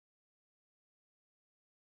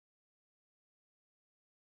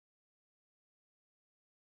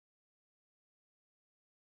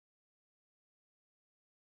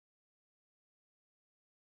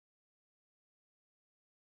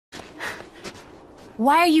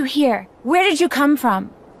Why are you here? Where did you come from?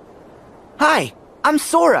 Hi, I'm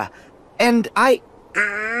Sora, and I'm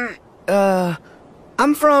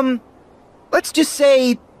from, let's just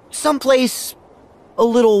say, someplace a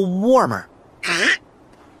little warmer.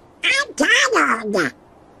 I'm Donald.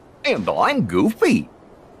 And I'm Goofy.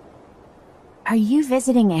 Are you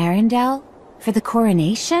visiting Arendelle for the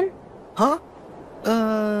coronation? Huh?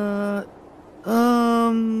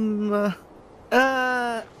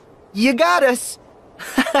 You got us.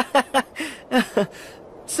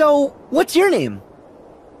 So, what's your name?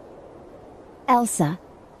 Elsa.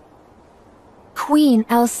 Queen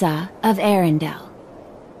Elsa of Arendelle.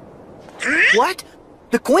 What?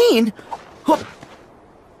 The Queen?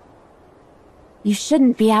 You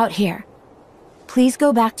shouldn't be out here. Please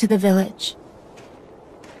go back to the village.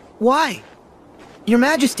 Why? Your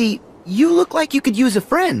Majesty, you look like you could use a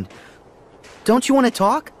friend. Don't you want to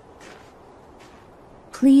talk?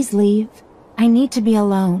 Please leave. I need to be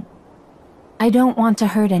alone. I don't want to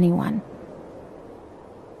hurt anyone.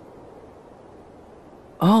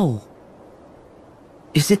 Oh.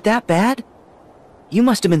 Is it that bad? You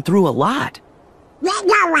must have been through a lot. We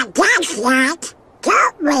know what that's like,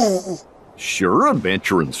 don't we? Sure,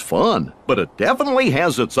 adventuring's fun, but it definitely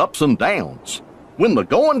has its ups and downs. When the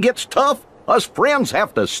going gets tough, us friends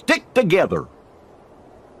have to stick together.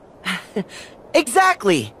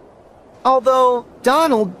 Exactly. Although,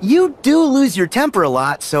 Donald, you do lose your temper a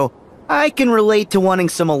lot, so I can relate to wanting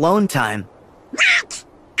some alone time. What?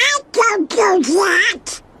 I don't do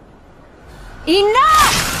that.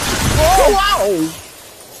 Enough! Wow!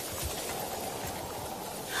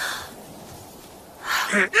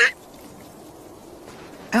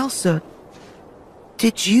 Elsa,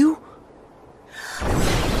 did you?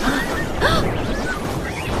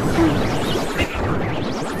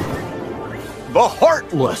 The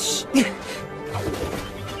Heartless!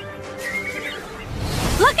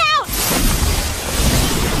 Look out!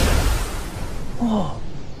 Oh.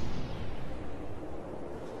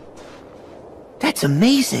 That's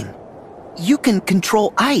amazing. You can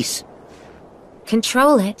control ice.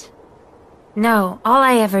 Control it? No, all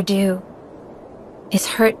I ever do is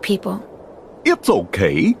hurt people. It's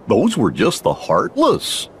okay. Those were just the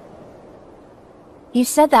Heartless. You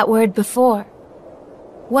said that word before.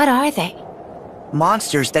 What are they?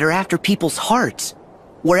 Monsters that are after people's hearts.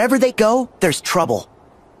 Wherever they go, there's trouble.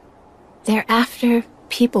 They're after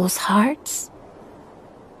people's hearts?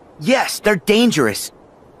 Yes, they're dangerous.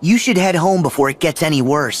 You should head home before it gets any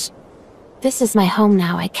worse. This is my home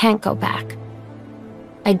now. I can't go back.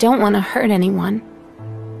 I don't want to hurt anyone.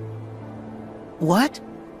 What?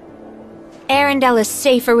 Arendelle is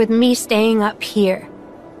safer with me staying up here.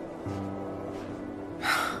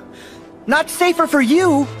 Not safer for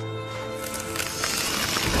you!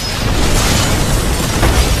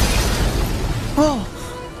 Oh.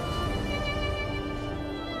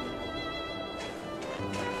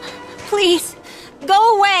 Please,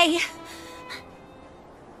 go away!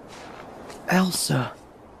 Elsa.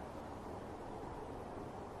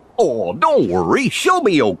 Oh, don't worry. She'll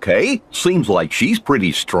be okay. Seems like she's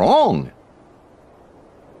pretty strong.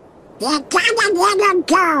 You gotta let her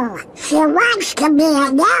go. She wants to be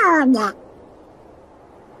alone.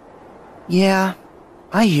 Yeah,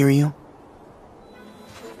 I hear you.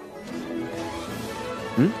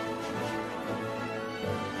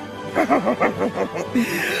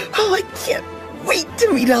 Oh, I can't wait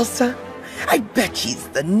to meet Elsa. I bet she's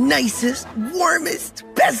the nicest, warmest,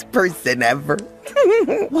 best person ever.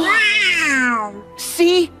 Wow!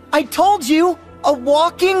 See? I told you! A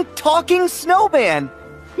walking, talking snowman!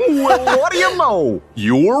 Well, what do you know?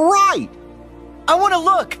 You were right. I want to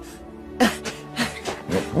look!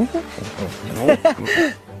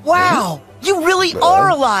 Wow! You really are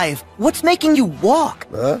alive! What's making you walk?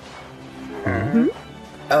 Well,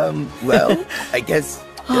 I guess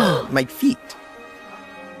my feet.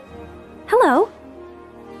 Hello.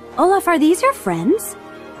 Olaf, are these your friends?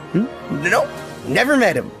 Nope, never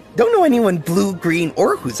met him. Don't know anyone blue, green,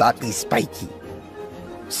 or who's oddly spiky.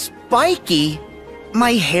 Spiky?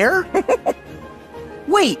 My hair?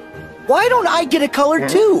 Wait, why don't I get a color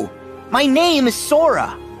too? My name is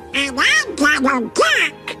Sora. And I'm gonna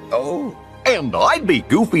duck. Oh. And I'd be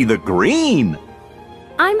Goofy the Green.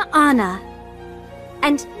 I'm Anna.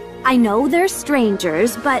 And I know they're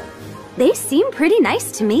strangers, but they seem pretty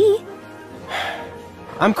nice to me.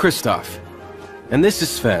 I'm Kristoff. And this is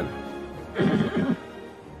Sven.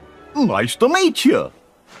 Nice to meet you.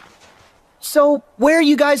 So, where are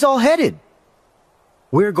you guys all headed?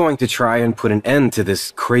 We're going to try and put an end to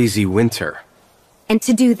this crazy winter. And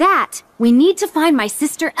to do that, we need to find my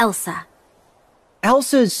sister Elsa.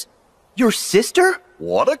 Elsa's... your sister?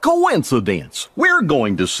 What a coincidence. We're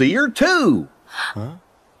going to see her too. Huh?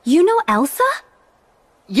 You know Elsa?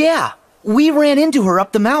 Yeah, we ran into her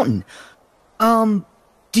up the mountain. Do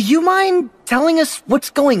you mind telling us what's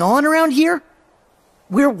going on around here?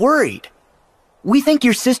 We're worried. We think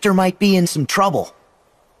your sister might be in some trouble.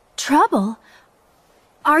 Trouble?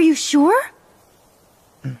 Are you sure?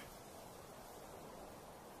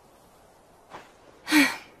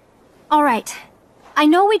 All right. I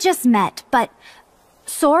know we just met, but...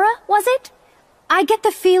 Sora, was it? I get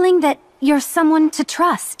the feeling that you're someone to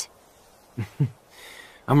trust.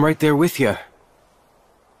 I'm right there with you.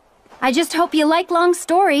 I just hope you like long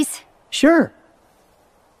stories. Sure.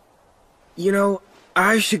 You know,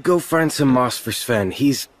 I should go find some moss for Sven.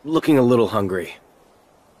 He's looking a little hungry.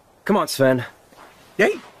 Come on, Sven.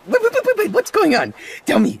 Hey, wait, what's going on?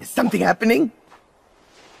 Tell me, is something happening?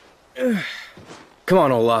 Come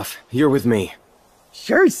on, Olaf. You're with me.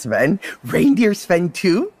 Sure, Sven. Reindeer Sven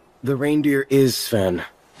too? The reindeer is Sven.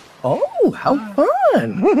 Oh, how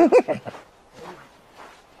fun!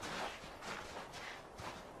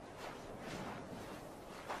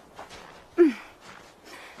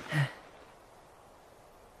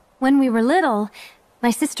 When we were little,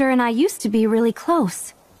 my sister and I used to be really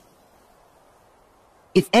close.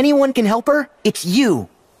 If anyone can help her, it's you.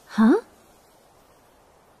 Huh?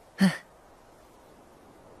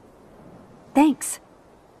 Thanks.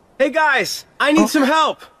 Hey guys, I need some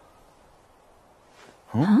help!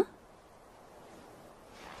 Huh?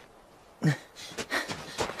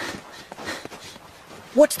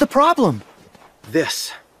 What's the problem?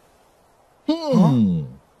 This.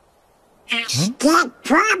 Stick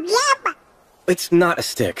problem? It's not a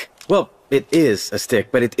stick. Well, it is a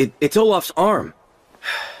stick, but it's Olaf's arm.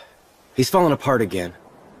 He's fallen apart again.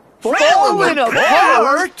 Falling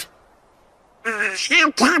apart?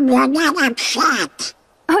 How come you're not upset?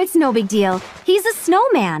 Oh, it's no big deal. He's a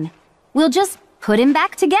snowman. We'll just put him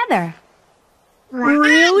back together.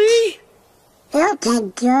 Really? You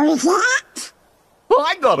can do that?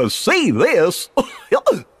 I gotta see this.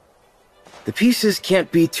 The pieces can't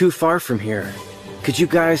be too far from here. Could you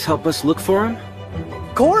guys help us look for him?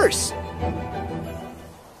 Of course.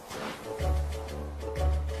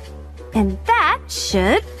 And that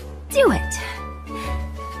should do it.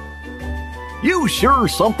 You sure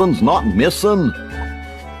something's not missing?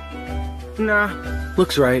 Nah,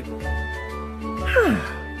 looks right.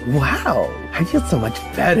 Wow, I feel so much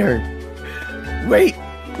better. Wait,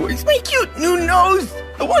 where's my cute new nose?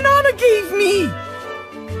 The one Anna gave me!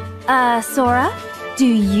 Sora? Do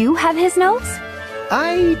you have his notes?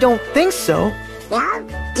 I don't think so. No,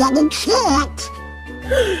 didn't see it.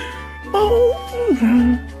 Oh.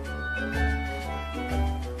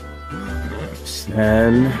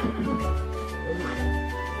 Sven.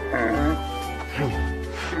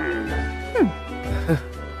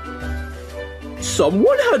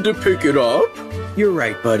 Someone had to pick it up. You're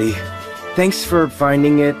right, buddy. Thanks for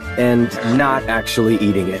finding it and not actually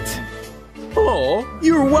eating it. Oh,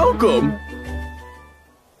 you're welcome.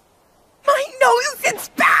 My nose, it's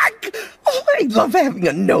back! Oh, I love having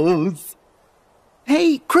a nose.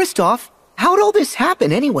 Hey, Kristoff, how'd all this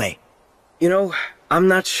happen anyway? You know, I'm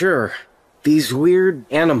not sure. These weird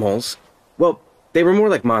animals, well, they were more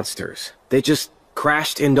like monsters. They just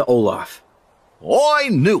crashed into Olaf. I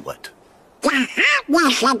knew it. The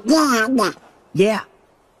heartless again. Yeah.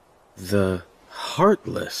 The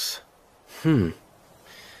Heartless. And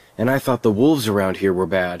I thought the wolves around here were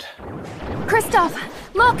bad. Kristoff,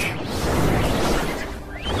 look!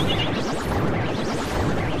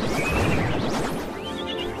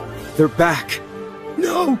 They're back.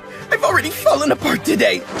 No, I've already fallen apart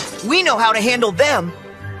today. We know how to handle them.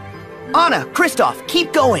 Anna, Kristoff,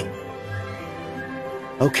 keep going.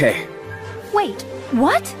 Okay. Wait,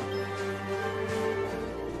 what?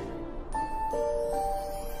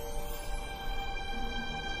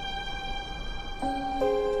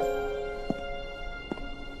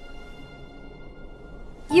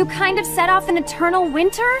 You kind of set off an eternal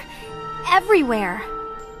winter? Everywhere.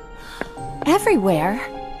 Everywhere?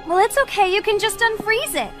 Well, it's okay, you can just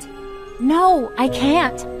unfreeze it. No, I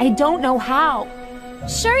can't. I don't know how.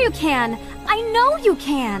 Sure you can. I know you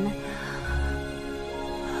can.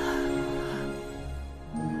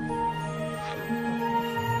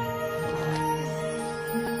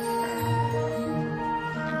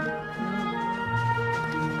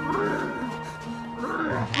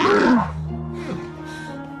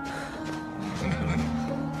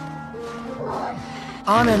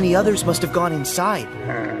 Anna and the others must have gone inside.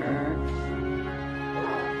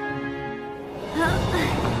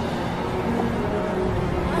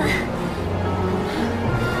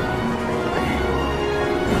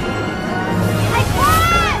 I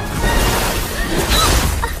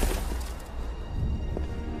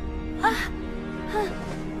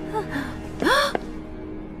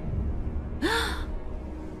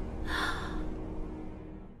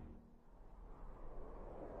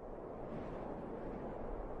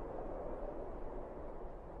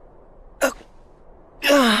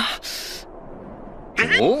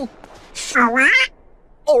Huh? So what?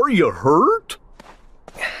 Are you hurt?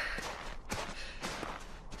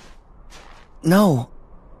 No,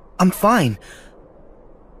 I'm fine.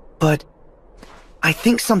 But I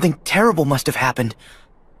think something terrible must have happened.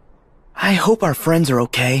 I hope our friends are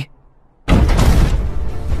okay.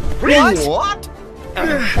 What? Stop!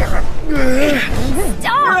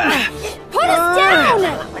 Put us down!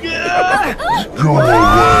 Go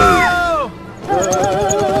away!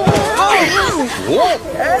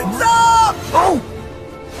 Heads up! Oh!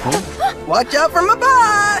 Watch out for my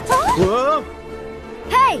butt! Whoa!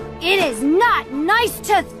 Hey, it is not nice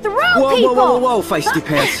to throw Whoa, people! whoa, whoa, whoa, feisty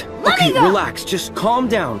pants. Let me Okay, go. relax. Just calm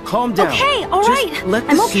down. Calm down. Okay, all Just right. let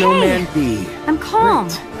the I'm okay. snowman be. I'm calm.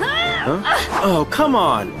 Huh? Oh, come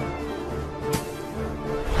on.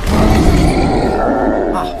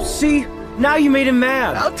 Oh, see? Now you made him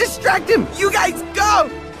mad. I'll distract him! You guys go!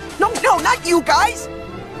 No, not you guys!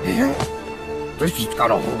 This just got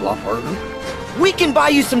a whole lot harder. We can buy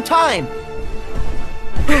you some time!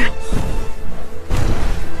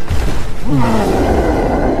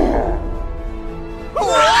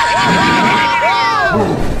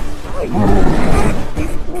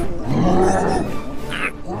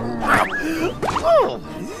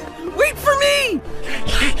 Wait for me!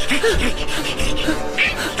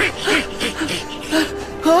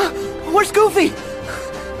 Huh? Where's Goofy?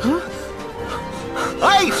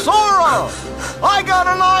 Hey, Sora! I got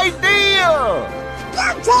an idea!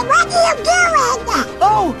 Guilty, what are you doing?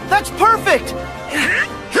 Oh, that's perfect! Hey!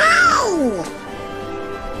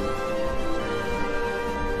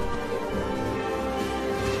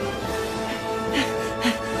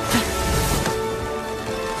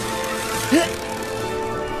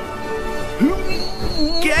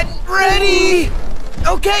 Get ready!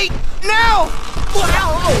 Okay, now!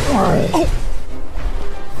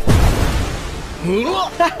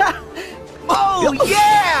 Oh,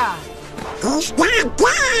 yeah! He's not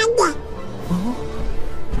dead!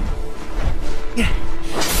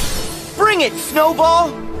 Bring it, Snowball!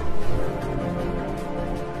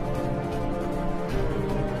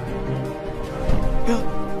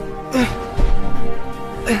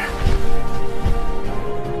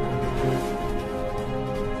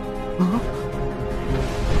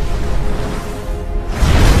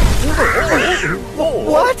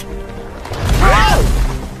 What?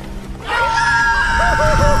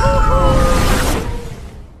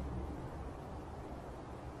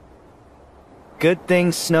 Good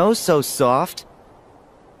thing snow's so soft.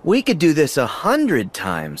 We could do this 100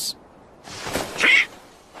 times.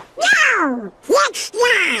 No! Let's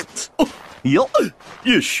not!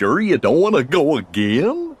 You sure you don't want to go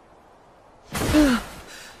again?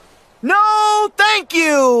 No, thank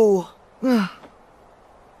you!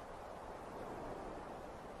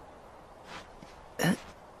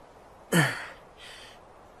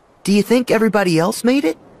 Do you think everybody else made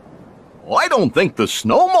it? I don't think the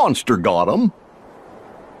snow monster got him.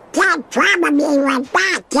 Dad probably went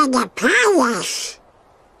back to the palace.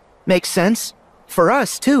 Makes sense. For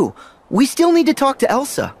us, too. We still need to talk to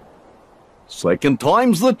Elsa. Second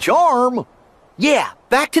time's the charm. Yeah,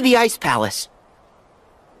 back to the Ice Palace.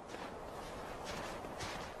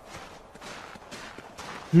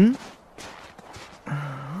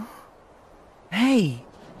 Hey,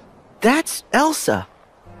 that's Elsa.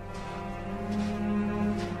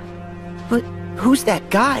 But who's that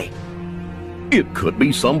guy? It could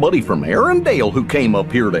be somebody from Arendelle who came up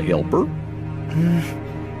here to help her.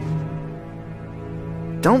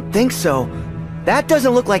 Don't think so. That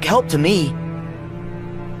doesn't look like help to me.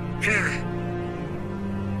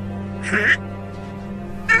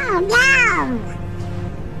 Oh no!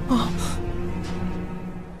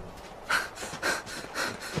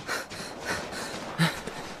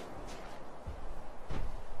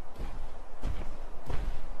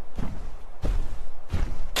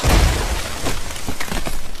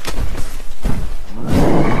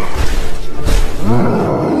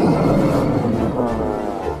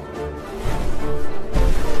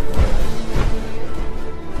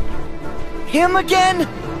 Him again?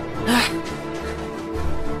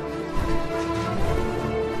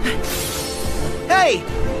 Hey!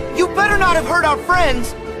 You better not have hurt our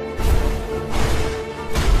friends!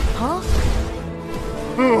 Huh?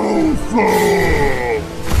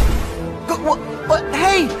 What?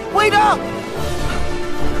 Hey! Wait up!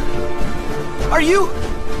 Are you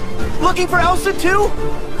looking for Elsa too?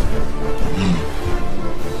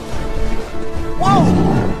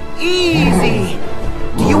 Whoa! Easy!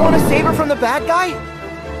 Do you want to save her from the bad guy?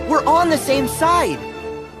 We're on the same side.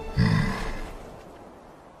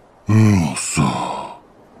 Elsa.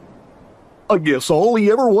 I guess all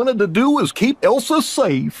he ever wanted to do was keep Elsa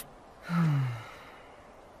safe.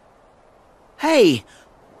 Hey,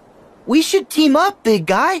 we should team up, big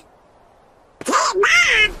guy. Team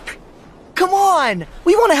up! Come on,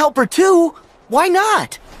 we want to help her too. Why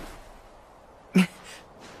not?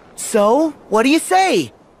 So, what do you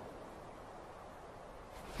say?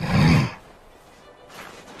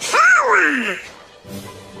 Sora!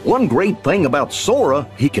 One great thing about Sora,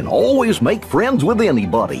 he can always make friends with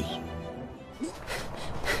anybody.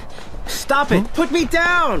 Stop it! Put me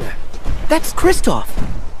down! That's Kristoff.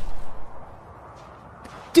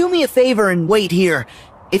 Do me a favor and wait here.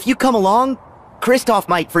 If you come along, Kristoff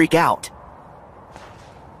might freak out.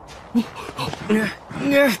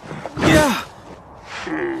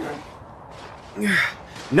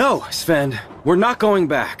 No, Sven. We're not going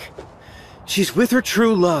back. She's with her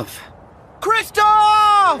true love.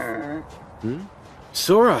 Kristoff!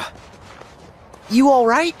 Sora. You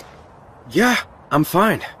alright? Yeah, I'm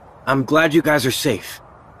fine. I'm glad you guys are safe.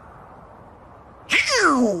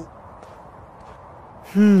 Ow!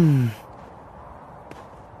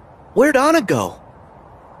 Where'd Anna go?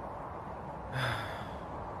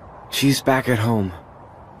 She's back at home.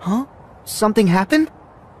 Huh? Something happened?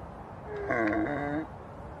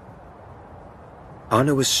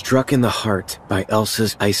 Anna was struck in the heart by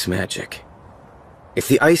Elsa's ice magic. If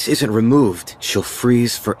the ice isn't removed, she'll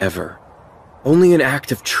freeze forever. Only an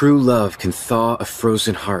act of true love can thaw a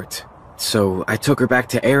frozen heart. So I took her back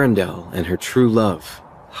to Arendelle and her true love,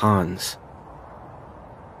 Hans.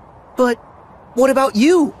 But what about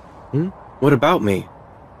you? What about me?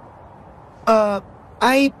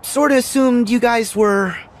 I sorta assumed you guys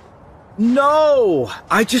were... No!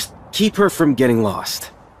 I just keep her from getting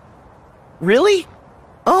lost. Really?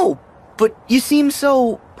 Oh, but you seem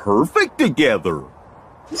so... Perfect together.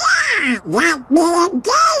 Yeah, like me and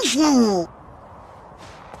Daisy!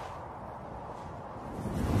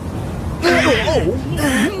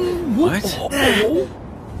 What?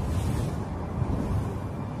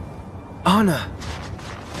 Anna!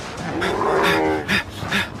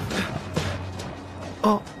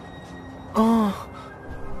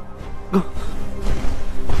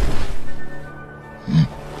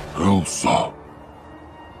 Elsa.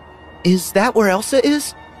 Is that where Elsa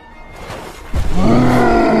is?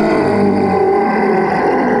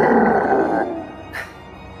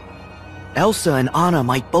 Elsa and Anna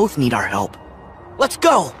might both need our help. Let's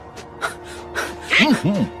go!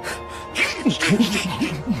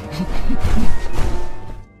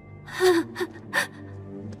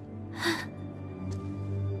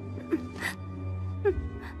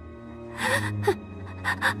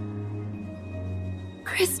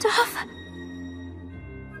 Kristoff?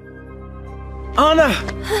 Anna!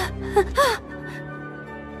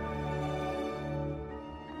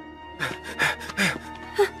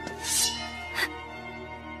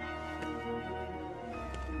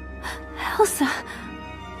 Elsa.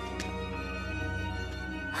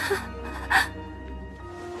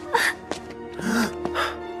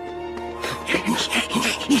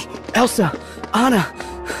 Elsa! Anna!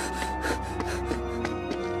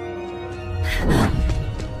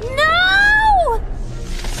 No!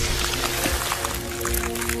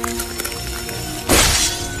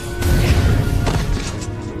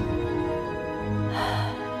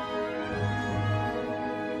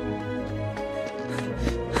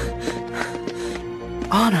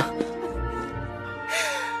 Anna!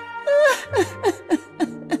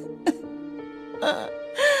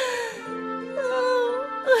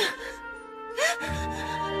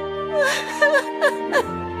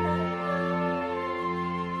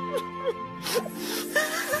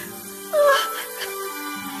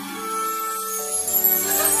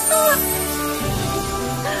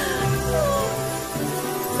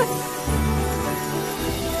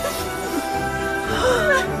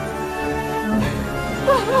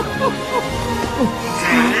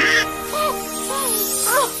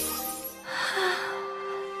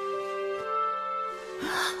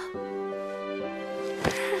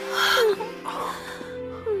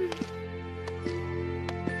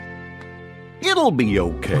 It'll be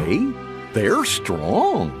okay. They're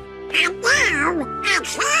strong. And now,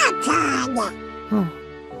 it's your turn!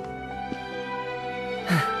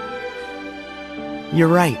 You're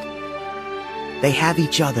right. They have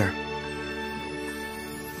each other.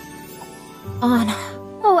 Anna,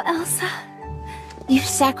 Oh, Elsa. you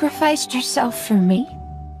sacrificed yourself for me?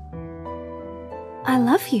 I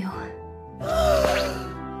love you.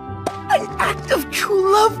 An act of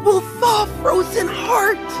true love will thaw a frozen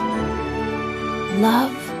heart.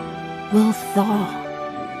 Love will thaw.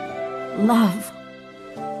 Love,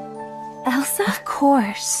 Elsa? of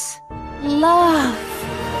course. Love.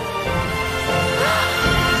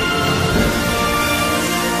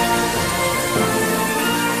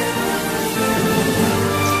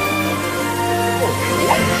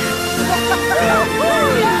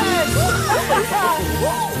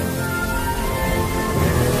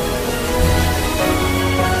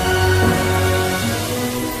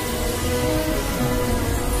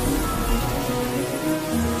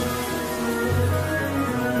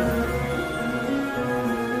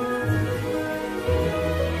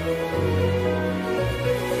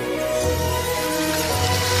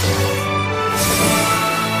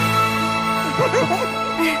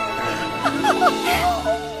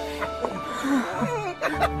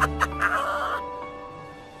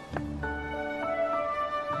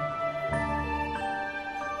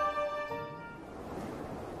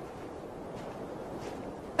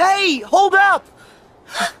 Hey, hold up!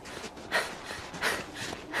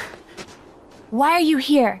 Why are you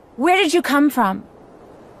here? Where did you come from?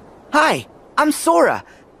 Hi, I'm Sora,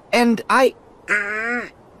 and I'm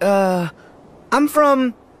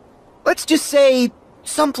from, let's just say,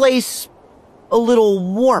 someplace a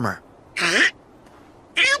little warmer. I'm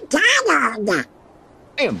Donald.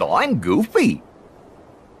 And I'm Goofy.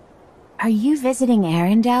 Are you visiting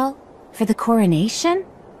Arendelle for the coronation?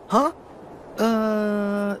 Huh?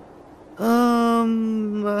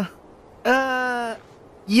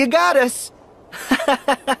 You got us.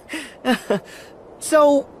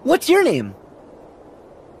 So, what's your name?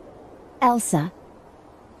 Elsa.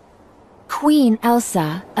 Queen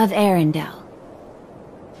Elsa of Arendelle.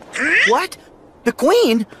 What? The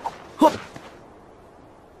Queen? Huh.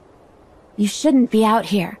 You shouldn't be out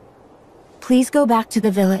here. Please go back to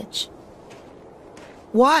the village.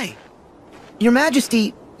 Why? Your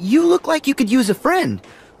Majesty, you look like you could use a friend.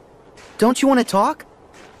 Don't you want to talk?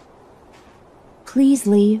 Please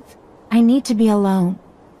leave. I need to be alone.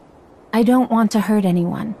 I don't want to hurt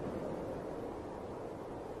anyone.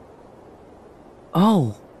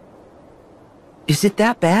 Oh. Is it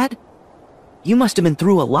that bad? You must have been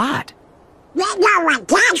through a lot. We know what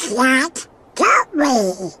that's like, don't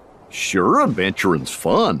we? Sure, adventuring's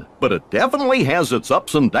fun, but it definitely has its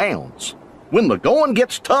ups and downs. When the going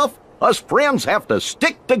gets tough, us friends have to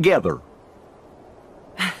stick together.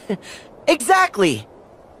 Exactly.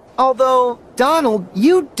 Although, Donald,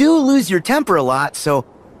 you do lose your temper a lot, so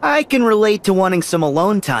I can relate to wanting some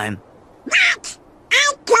alone time. What?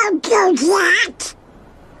 I don't do that.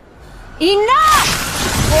 Enough!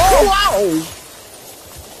 Wow!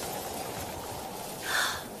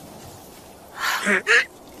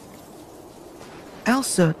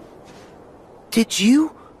 Elsa, did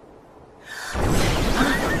you?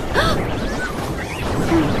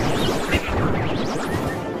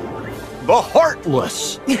 The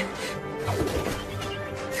Heartless!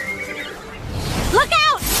 Look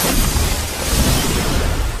out!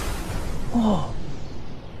 Oh.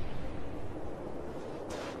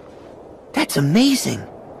 That's amazing.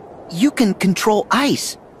 You can control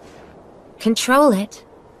ice. Control it?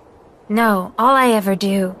 No, all I ever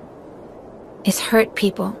do is hurt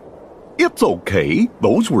people. It's okay.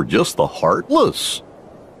 Those were just the Heartless.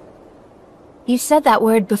 You said that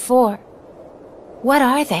word before. What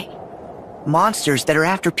are they? Monsters that are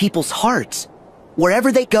after people's hearts.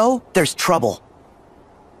 Wherever they go, there's trouble.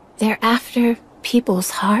 They're after people's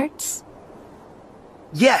hearts?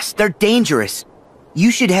 Yes, they're dangerous. You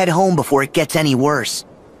should head home before it gets any worse.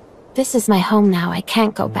 This is my home now. I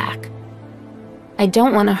can't go back. I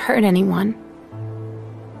don't want to hurt anyone.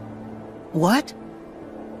 What?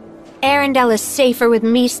 Arendelle is safer with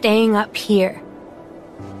me staying up here.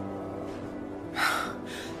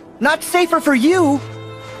 Not safer for you!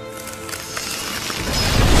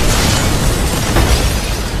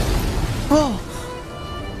 Oh.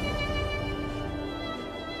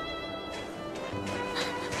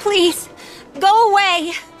 Please, go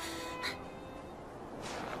away!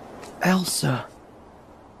 Elsa.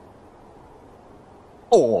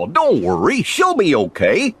 Oh, don't worry. She'll be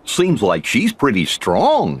okay. Seems like she's pretty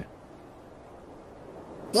strong.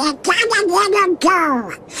 You gotta let her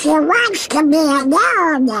go. She wants to be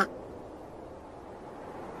alone.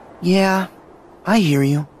 Yeah, I hear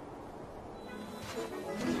you.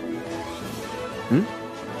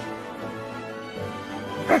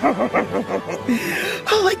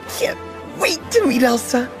 Oh, I can't wait to meet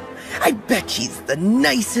Elsa. I bet she's the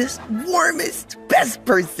nicest, warmest, best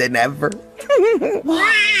person ever.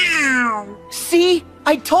 Wow! See?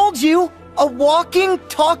 I told you! A walking,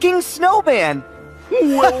 talking snowman!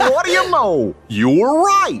 Well, what do you know? You were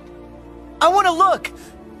right. I want to look!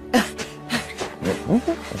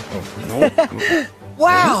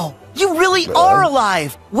 Wow! You really are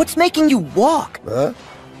alive! What's making you walk? Well,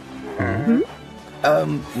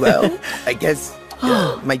 I guess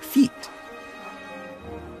my feet.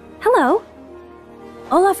 Hello.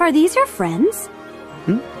 Olaf, are these your friends?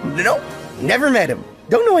 Nope, never met him.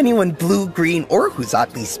 Don't know anyone blue, green, or who's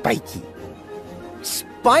oddly spiky.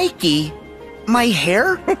 Spiky? My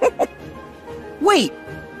hair? Wait,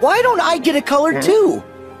 why don't I get a color too?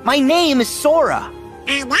 My name is Sora.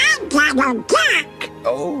 And I'm Donald Duck.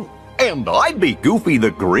 Oh, And I'd be Goofy the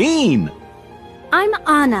Green. I'm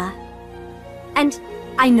Anna. And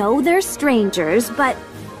I know they're strangers, but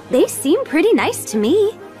they seem pretty nice to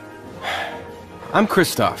me. I'm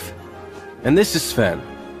Kristoff, and this is Sven.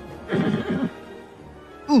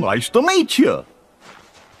 Nice to meet you.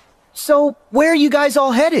 So, where are you guys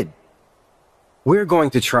all headed? We're going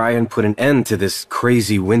to try and put an end to this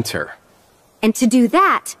crazy winter. And to do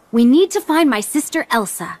that, we need to find my sister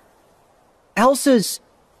Elsa. Elsa's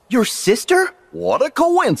your sister? What a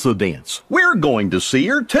coincidence. We're going to see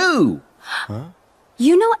her too.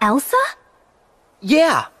 You know Elsa?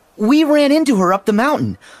 Yeah, we ran into her up the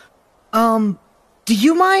mountain. Do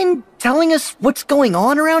you mind telling us what's going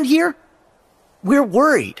on around here? We're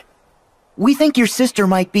worried. We think your sister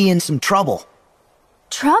might be in some trouble.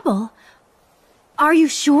 Trouble? Are you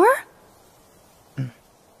sure?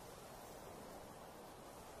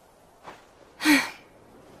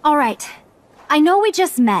 All right. I know we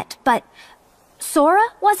just met, but Sora,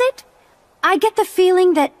 was it? I get the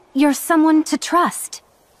feeling that you're someone to trust.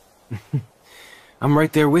 I'm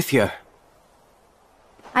right there with you.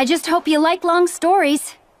 I just hope you like long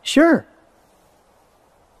stories. Sure.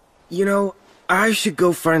 You know, I should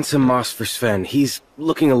go find some moss for Sven. He's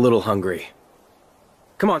looking a little hungry.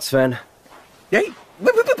 Come on, Sven. Hey,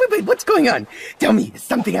 wait, what's going on? Tell me, is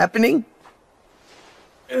something happening?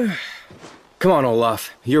 Come on,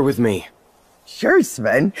 Olaf. You're with me. Sure,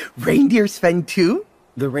 Sven. Reindeer Sven too?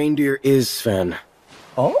 The reindeer is Sven.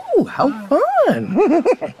 Oh, how fun!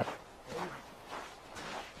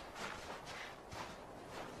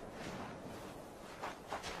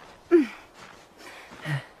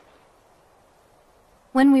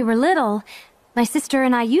 When we were little, my sister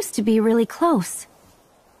and I used to be really close.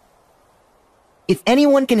 If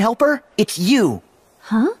anyone can help her, it's you.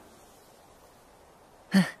 Huh?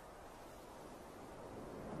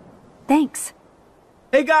 Thanks.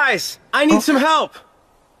 Hey guys, I need some help.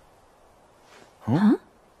 Huh?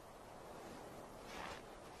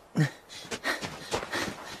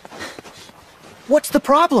 What's the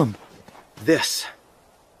problem? This.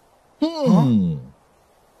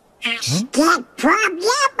 Stick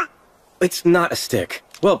problem? It's not a stick.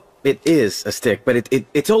 Well, it is a stick, but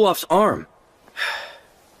it's Olaf's arm.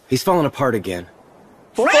 He's fallen apart again.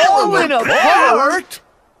 Falling apart?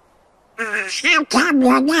 How come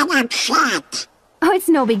you're not upset? Oh, it's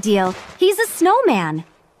no big deal. He's a snowman.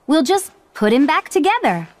 We'll just put him back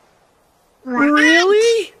together.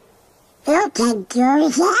 Really? You can do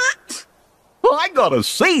that? I gotta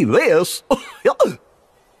see this.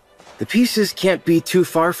 The pieces can't be too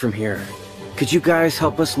far from here. Could you guys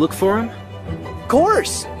help us look for him? Of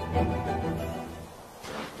course.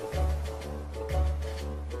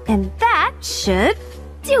 And that should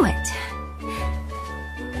do it.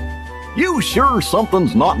 You sure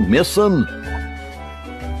something's not missing?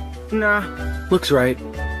 Nah, looks right.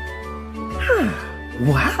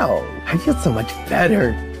 Wow, I feel so much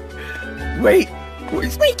better. Wait,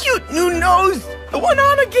 where's my cute new nose? The one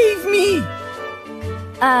Anna gave me!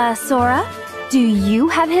 Sora? Do you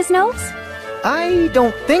have his nose? I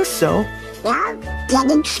don't think so. No,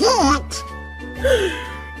 didn't see it.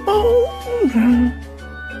 Oh.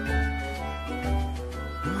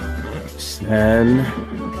 Sven.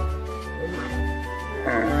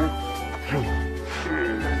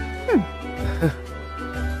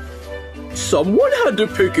 Someone had to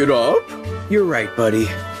pick it up. You're right, buddy.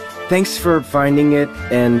 Thanks for finding it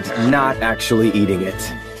and not actually eating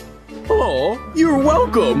it. Oh, you're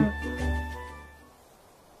welcome.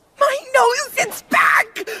 My nose is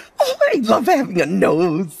back! Oh, I love having a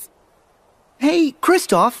nose. Hey,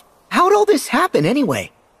 Kristoff, how'd all this happen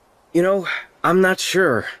anyway? You know, I'm not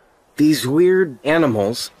sure. These weird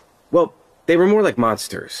animals, well, they were more like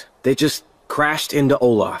monsters. They just crashed into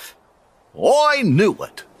Olaf. I knew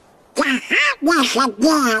it. The heartless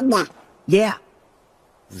again. Yeah.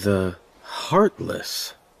 The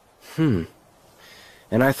Heartless. And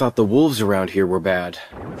I thought the wolves around here were bad.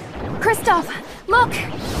 Kristoff, look!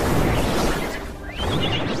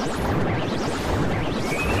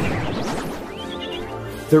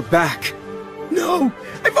 They're back. No,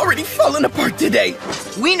 I've already fallen apart today.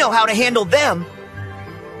 We know how to handle them.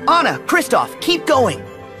 Anna, Kristoff, keep going.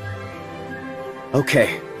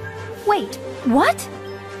 Okay. Wait, what?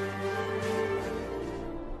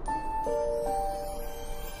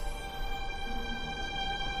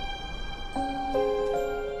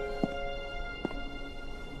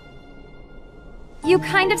 You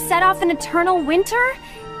kind of set off an eternal winter?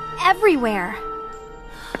 Everywhere.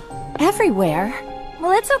 Everywhere?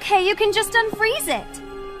 Well, it's okay, you can just unfreeze it.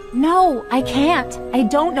 No, I can't. I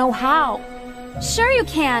don't know how. Sure you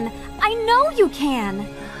can. I know you can.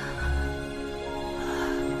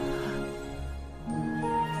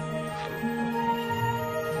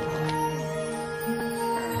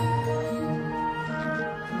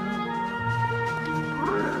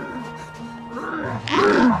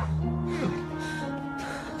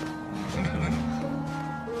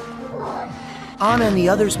 Anna and the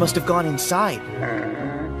others must have gone inside.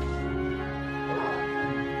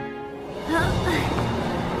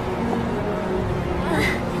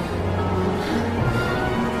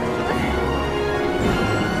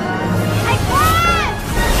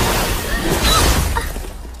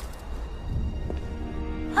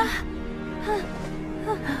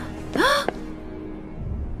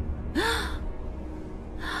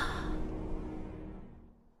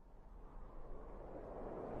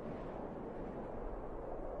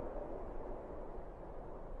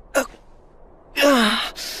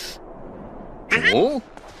 Oh?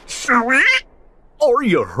 Sora? Are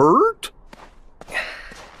you hurt?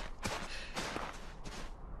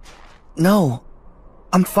 No,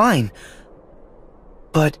 I'm fine.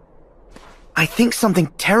 But I think something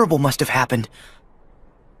terrible must have happened.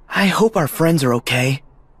 I hope our friends are okay.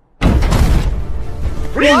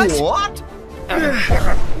 What? Stop!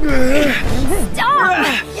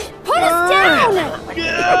 Put us down!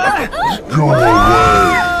 Go away!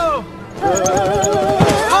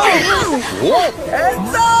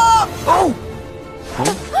 Heads up! Oh!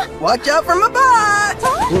 Watch out for my butt!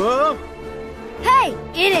 Hey,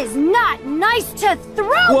 it is not nice to throw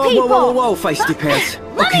Whoa, people! whoa, Feisty Pants.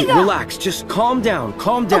 Let me Okay, go. relax. Just calm down.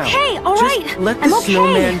 Okay, all Just right. let the I'm okay.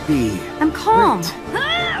 snowman be. I'm calm.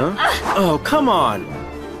 Huh? Oh, come on.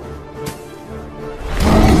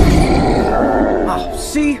 Oh,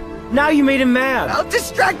 see? Now you made him mad. I'll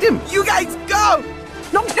distract him! You guys go!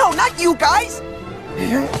 No, not you guys!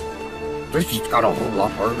 This has got a whole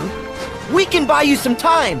lot harder. We can buy you some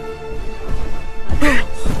time!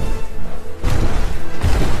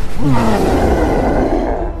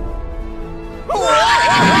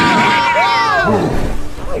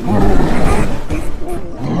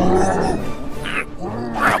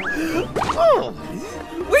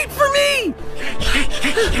 Wait for me!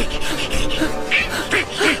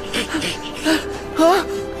 Huh?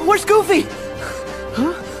 Where's Goofy?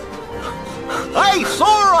 Hey,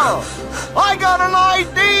 Sora! I got an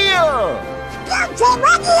idea! Guilty,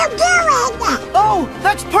 what are you doing? Oh,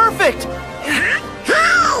 that's perfect! Hey!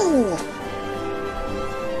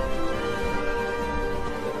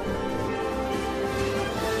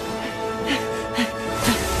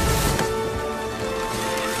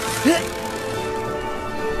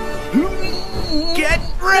 Get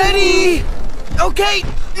ready! Okay,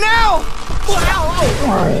 now!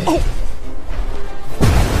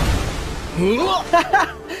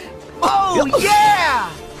 Oh, yeah!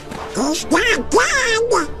 He's not dead!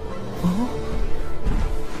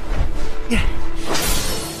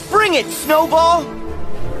 Bring it, Snowball!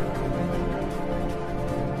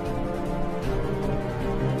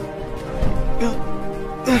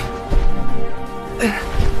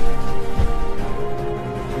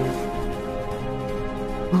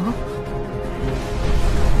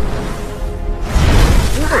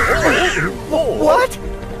 What?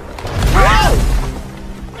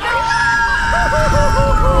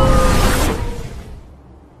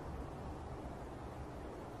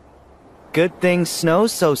 Good thing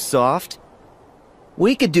snow's so soft.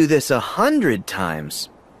 We could do this 100 times.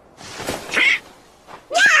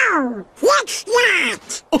 No! Let's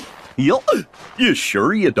not! You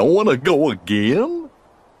sure you don't want to go again?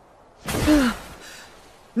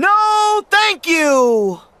 No, thank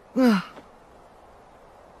you!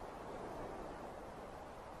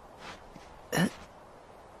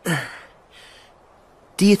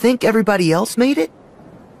 Do you think everybody else made it?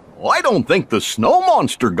 I don't think the snow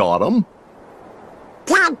monster got him.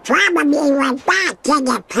 Dad probably went back to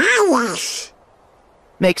the palace.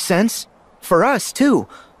 Makes sense. For us, too.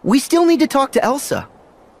 We still need to talk to Elsa.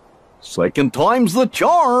 Second time's the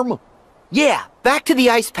charm. Yeah, back to the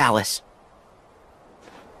Ice Palace.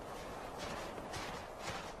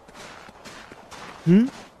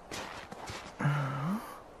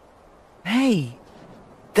 Hey,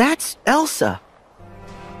 that's Elsa.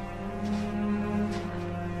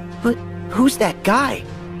 But who's that guy?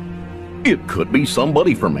 It could be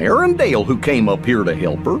somebody from Arendelle who came up here to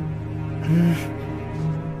help her.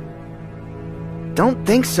 Don't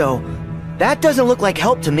think so. That doesn't look like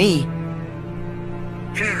help to me.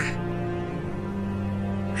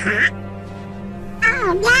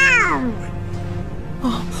 Oh no!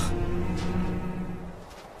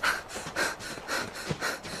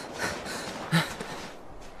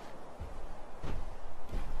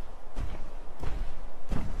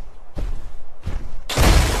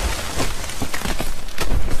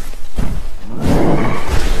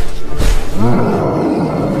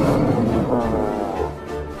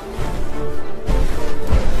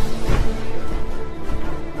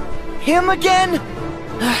 Him again?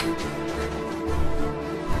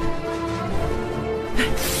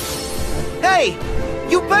 Hey!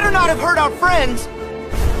 You better not have hurt our friends!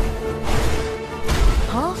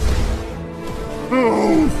 Huh?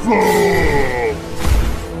 Elsa!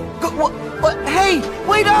 What? Hey!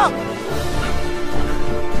 Wait up!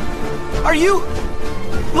 Are you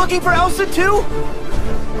looking for Elsa too?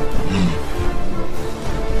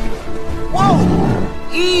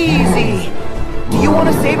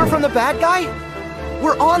 from the bad guy?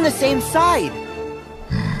 We're on the same side.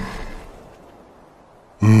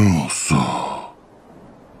 Elsa.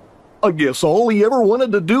 I guess all he ever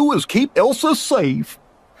wanted to do was keep Elsa safe.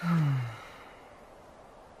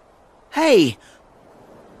 Hey,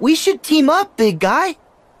 we should team up, big guy.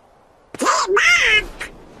 Team up!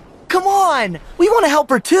 Come on, we want to help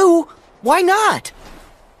her too. Why not?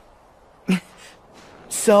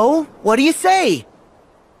 So, what do you say?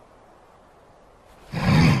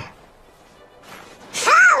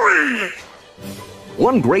 Sora!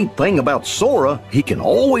 One great thing about Sora, he can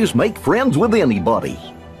always make friends with anybody.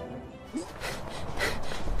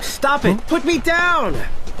 Stop it! Put me down!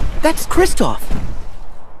 That's Kristoff.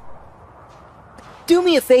 Do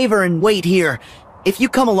me a favor and wait here. If you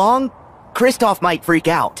come along, Kristoff might freak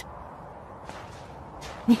out.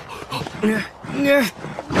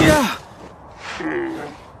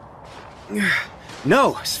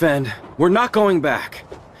 No, Sven. We're not going back.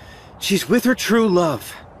 She's with her true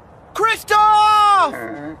love.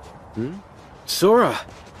 Kristoff! Sora.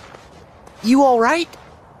 You alright?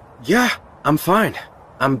 Yeah, I'm fine.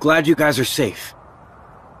 I'm glad you guys are safe.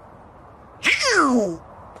 Ow!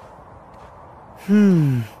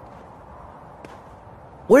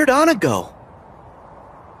 Where'd Anna go?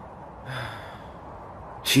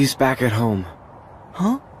 She's back at home.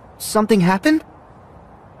 Huh? Something happened?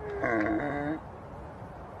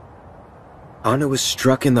 Anna was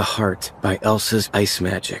struck in the heart by Elsa's ice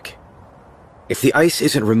magic. If the ice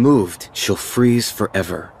isn't removed, she'll freeze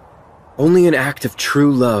forever. Only an act of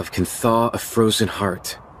true love can thaw a frozen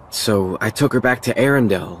heart. So I took her back to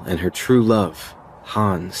Arendelle and her true love,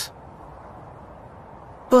 Hans.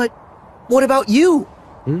 But what about you?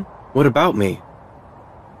 What about me?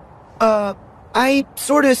 I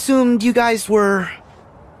sorta assumed you guys were...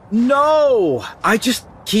 No! I just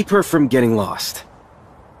keep her from getting lost.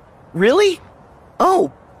 Really?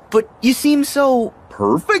 Oh, but you seem so...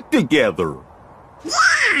 Perfect together.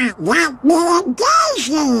 Yeah, like me and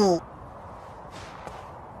Daisy!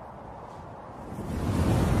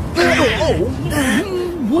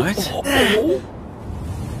 What?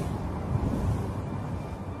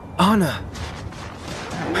 Anna!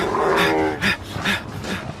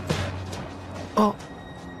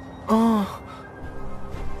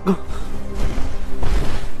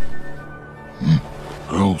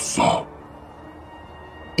 Elsa.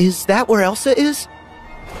 Is that where Elsa is?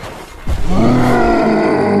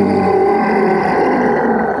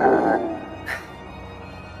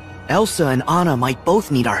 Elsa and Anna might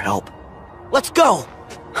both need our help. Let's go!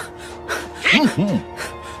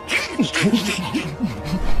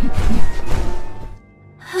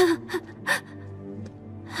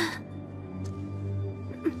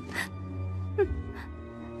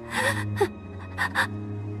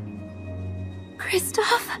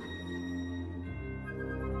 Kristoff?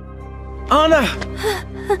 Anna!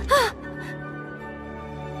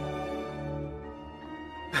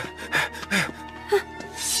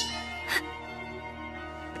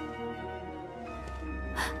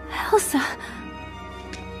 Elsa.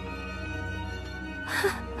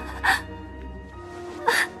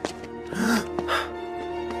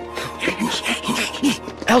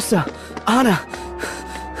 Elsa! Anna!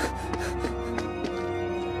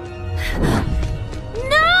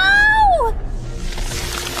 No!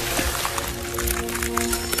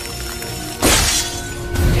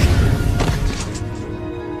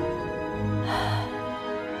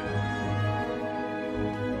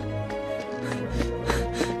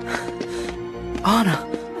 Anna!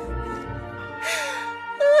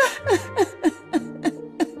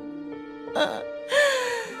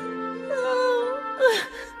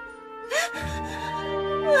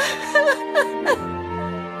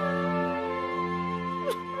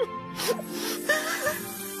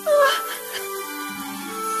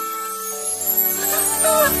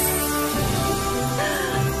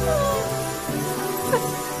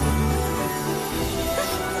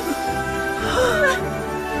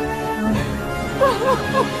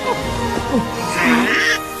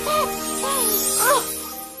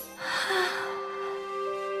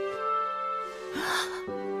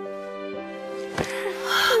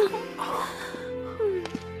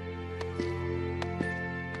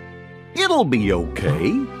 It'll be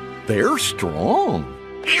okay. They're strong.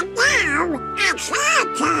 And now, it's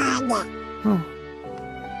your turn!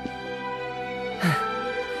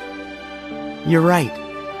 You're right.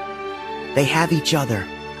 They have each other.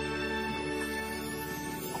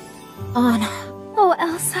 Anna, Oh,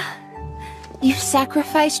 Elsa. you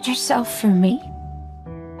sacrificed yourself for me?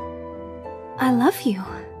 I love you.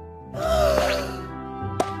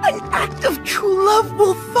 An act of true love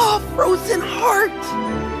will thaw a frozen heart.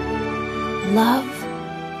 Love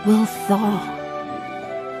will thaw.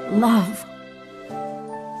 Love.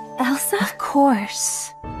 Elsa? Of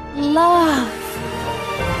course. Love.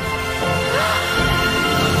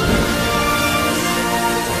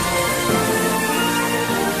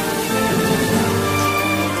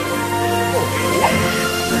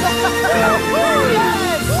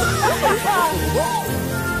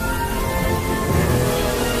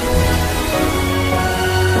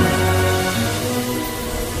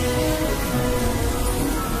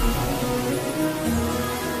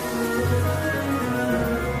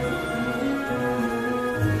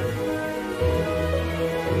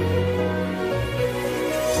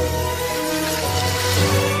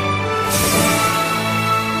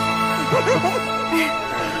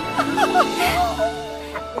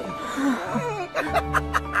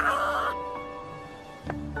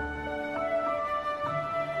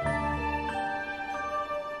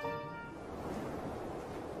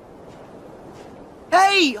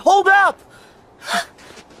 Hey, hold up!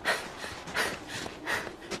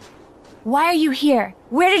 Why are you here?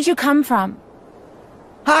 Where did you come from?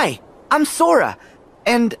 Hi, I'm Sora,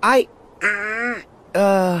 and I'm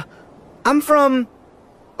from,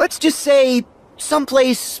 let's just say,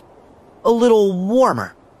 someplace a little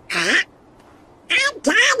warmer. I'm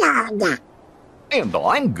Donald. And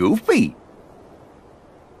I'm Goofy.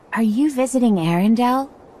 Are you visiting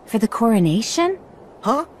Arendelle for the coronation?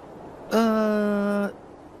 Huh?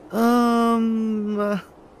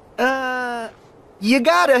 You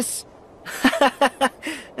got us.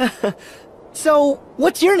 So,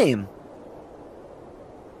 what's your name?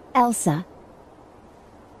 Elsa.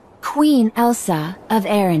 Queen Elsa of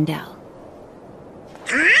Arendelle.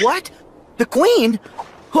 What? The Queen?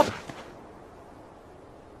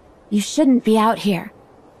 You shouldn't be out here.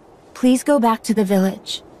 Please go back to the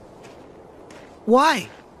village. Why?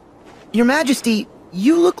 Your Majesty,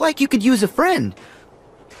 you look like you could use a friend.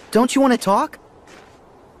 Don't you want to talk?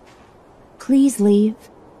 Please leave.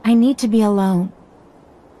 I need to be alone.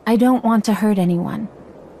 I don't want to hurt anyone.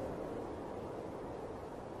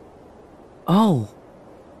 Oh.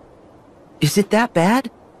 Is it that bad?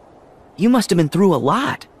 You must have been through a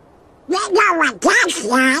lot. We know what that's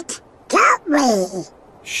like, don't we?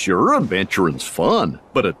 Sure, adventuring's fun,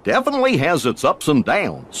 but it definitely has its ups and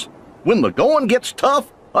downs. When the going gets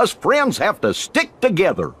tough, us friends have to stick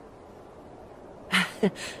together.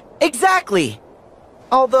 Exactly.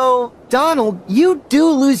 Although, Donald, you do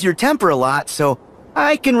lose your temper a lot, so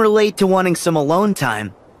I can relate to wanting some alone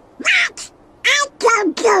time. What? I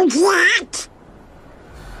don't do that.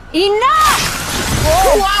 Enough!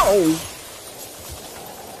 Whoa!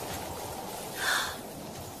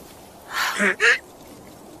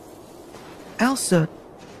 Elsa,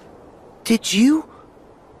 did you?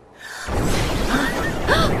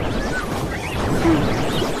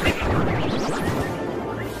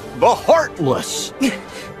 The Heartless!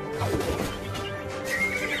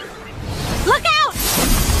 Look out!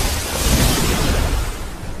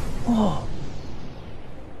 Whoa.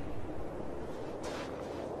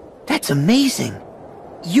 That's amazing.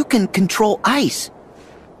 You can control ice.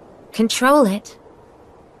 Control it?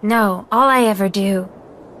 No, all I ever do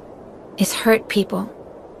is hurt people.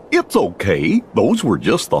 It's okay. Those were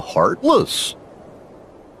just the Heartless.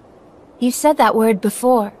 You said that word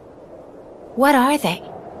before. What are they?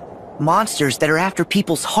 Monsters that are after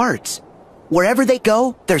people's hearts. Wherever they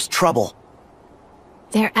go, there's trouble.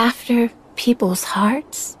 They're after people's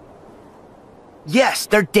hearts? Yes,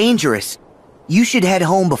 they're dangerous. You should head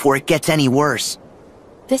home before it gets any worse.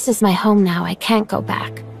 This is my home now. I can't go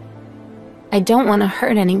back. I don't want to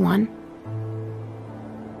hurt anyone.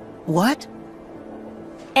 What?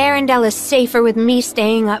 Arendelle is safer with me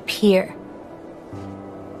staying up here.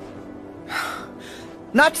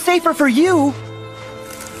 Not safer for you!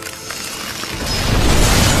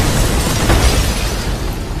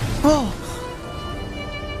 Oh.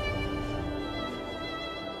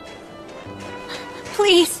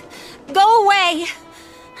 Please, go away!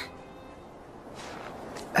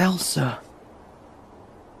 Elsa.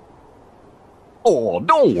 Oh,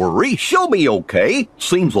 don't worry. She'll be okay.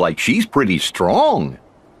 Seems like she's pretty strong.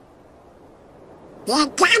 You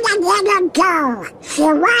gotta let her go. She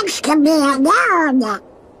wants to be alone.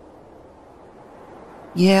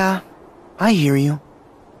 Yeah, I hear you.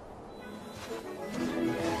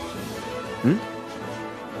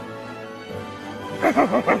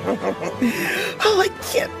 Oh, I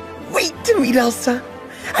can't wait to meet Elsa.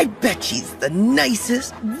 I bet she's the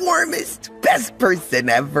nicest, warmest, best person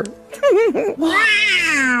ever.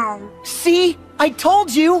 Wow! See? I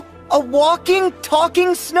told you! A walking,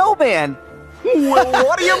 talking snowman! Well,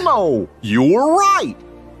 what do you know? You were right.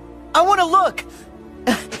 I want to look!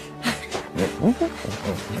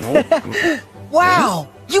 Wow!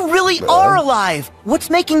 You really are alive! What's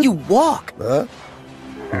making you walk? Well,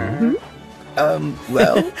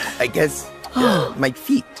 I guess my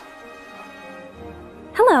feet.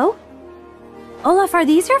 Hello. Olaf, are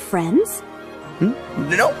these your friends?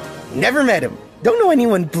 Nope, never met him. Don't know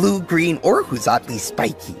anyone blue, green, or who's oddly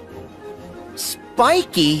spiky.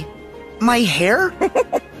 Spiky? My hair?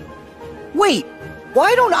 Wait,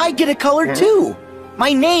 why don't I get a color too?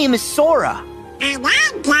 My name is Sora. And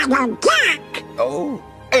I got a duck. Oh.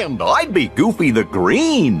 And I'd be Goofy the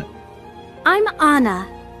Green. I'm Anna.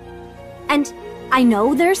 And I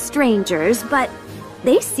know they're strangers, but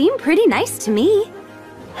they seem pretty nice to me.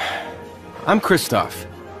 I'm Kristoff.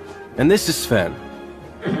 And this is Sven.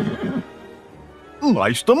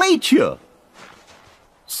 Nice to meet you.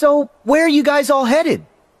 So, where are you guys all headed?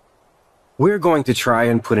 We're going to try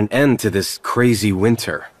and put an end to this crazy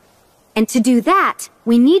winter. And to do that,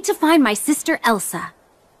 we need to find my sister Elsa.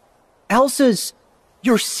 Elsa's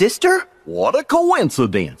your sister? What a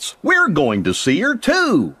coincidence. We're going to see her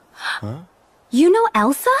too. You know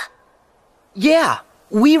Elsa? Yeah,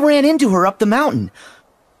 we ran into her up the mountain.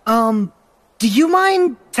 Do you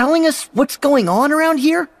mind telling us what's going on around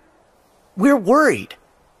here? We're worried.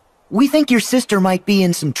 We think your sister might be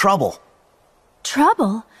in some trouble.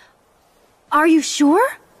 Trouble? Are you sure?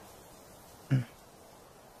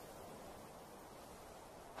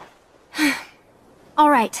 All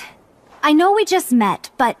right. I know we just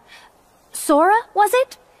met, but Sora, was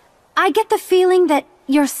it? I get the feeling that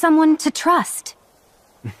you're someone to trust.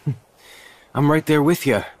 I'm right there with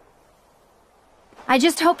you. I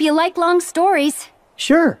just hope you like long stories.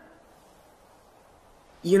 Sure.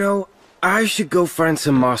 You know, I should go find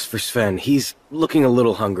some moss for Sven. He's looking a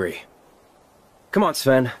little hungry. Come on,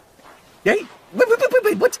 Sven. Hey,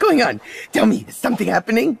 wait, what's going on? Tell me, is something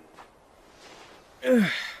happening?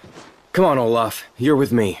 Come on, Olaf. You're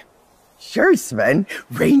with me. Sure, Sven.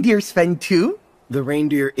 Reindeer Sven too? The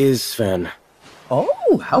reindeer is Sven.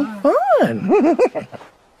 Oh, how fun!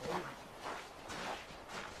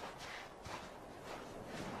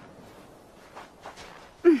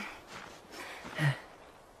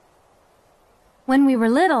 When we were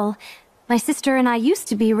little, my sister and I used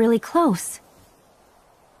to be really close.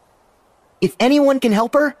 If anyone can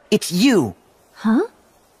help her, it's you. Huh?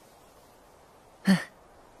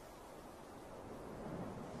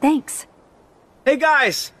 Thanks. Hey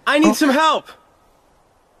guys, I need some help!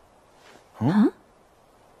 Huh?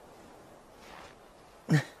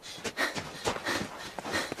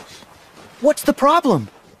 What's the problem?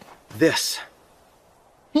 This.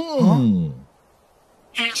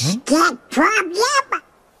 Stick problem?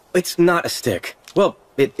 It's not a stick. Well,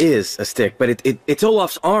 it is a stick, but it's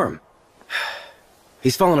Olaf's arm.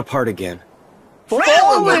 He's fallen apart again.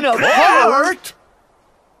 Falling apart?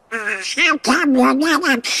 How come you're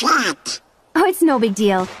not upset? Oh, it's no big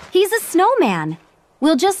deal. He's a snowman.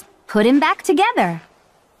 We'll just put him back together.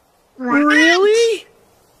 Really?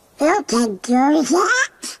 You can do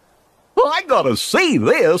that? I gotta see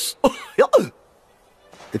this.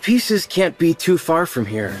 The pieces can't be too far from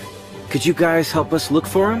here. Could you guys help us look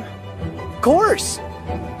for him? Of course.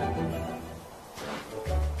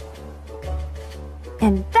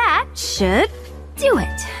 And that should do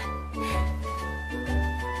it.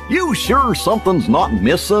 You sure something's not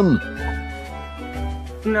missing?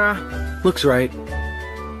 Nah, looks right.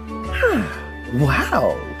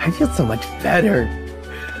 Wow, I feel so much better.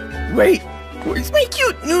 Wait, where's my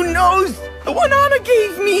cute new nose? The one Anna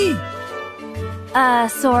gave me!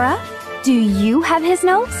 Sora? Do you have his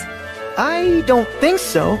nose? I don't think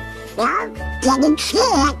so. No, didn't see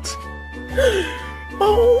it.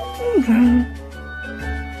 Oh.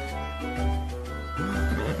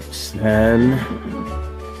 Sven.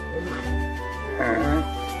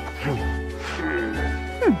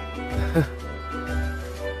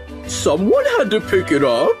 Someone had to pick it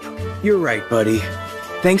up. You're right, buddy.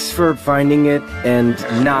 Thanks for finding it and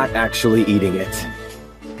not actually eating it.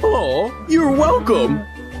 Oh, you're welcome.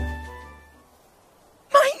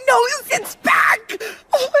 My nose, it's back!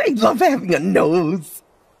 Oh, I love having a nose.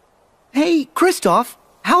 Hey, Kristoff,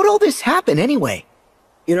 how'd all this happen anyway?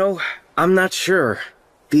 You know, I'm not sure.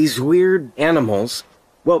 These weird animals,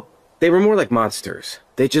 well, they were more like monsters.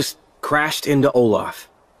 They just crashed into Olaf.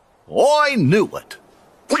 I knew it.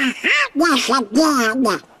 The heartless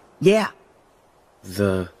again. Yeah.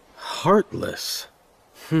 The Heartless.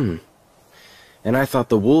 And I thought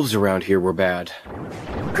the wolves around here were bad.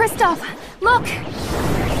 Kristoff, look!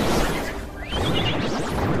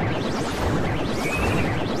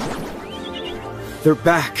 They're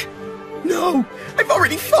back. No, I've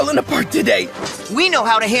already fallen apart today. We know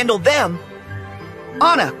how to handle them.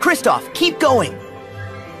 Anna, Kristoff, keep going.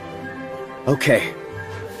 Okay.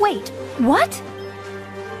 Wait, what?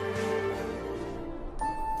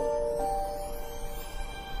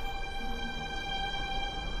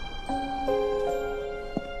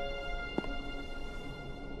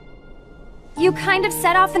 You kind of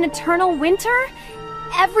set off an eternal winter?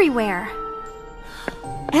 Everywhere.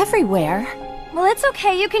 Everywhere? Well, it's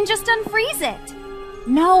okay, you can just unfreeze it.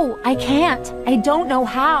 No, I can't. I don't know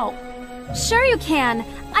how. Sure you can.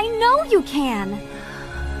 I know you can.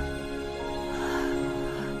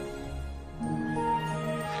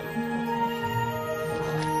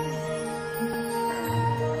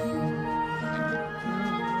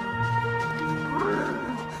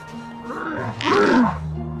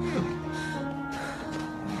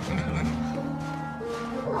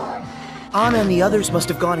 Anna and the others must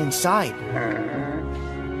have gone inside.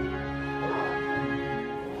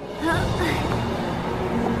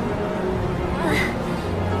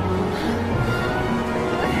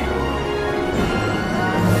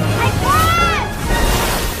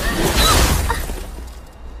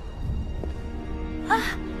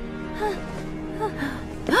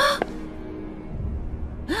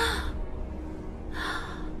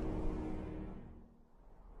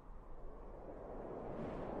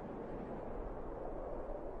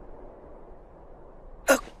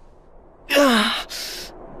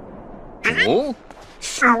 Huh?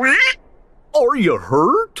 Sora? Are you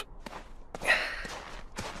hurt?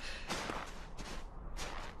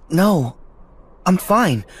 No, I'm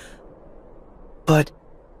fine. But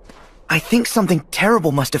I think something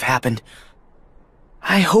terrible must have happened.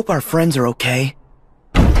 I hope our friends are okay.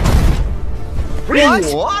 What?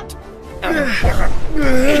 Stop!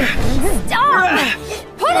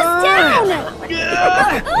 Put us down!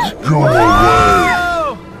 Go away!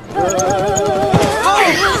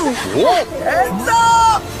 Heads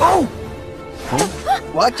up! Oh!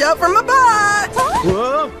 Watch out for my butt!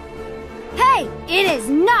 Hey, it is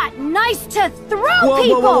not nice to throw Whoa,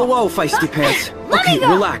 people! whoa, whoa, whoa, feisty pants. Let me Okay,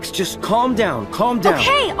 go. relax. Just calm down. Calm down.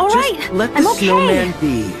 Okay, all Just right. let the I'm okay. snowman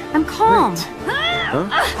be. I'm calm. Huh?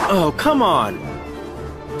 Oh, come on.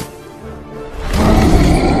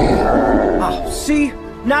 Oh, see?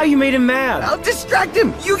 Now you made him mad. I'll distract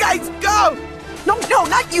him! You guys go! No,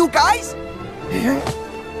 not you guys!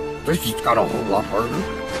 This just got a whole lot harder.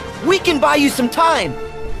 We can buy you some time.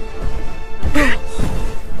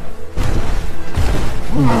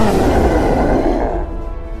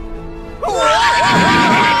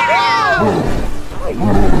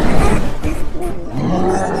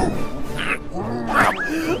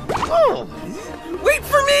 Wait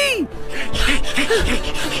for me!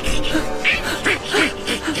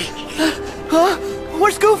 Huh?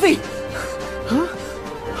 Where's Goofy?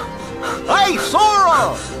 Hey,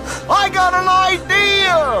 Sora! I got an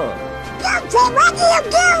idea! Goofy, what are you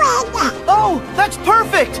doing? Oh, that's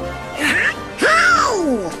perfect! Hey!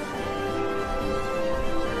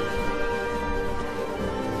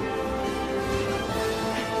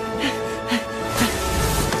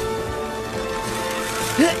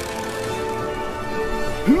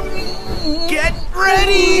 Get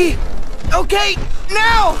ready! Okay,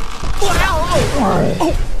 now!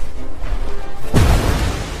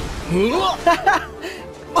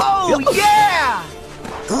 Oh, yeah!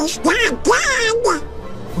 He's not dead!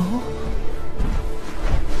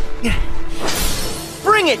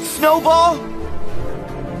 Bring it, Snowball!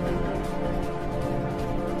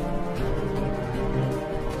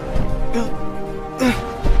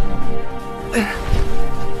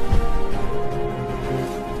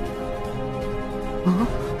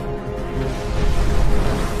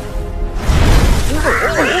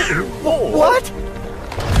 What?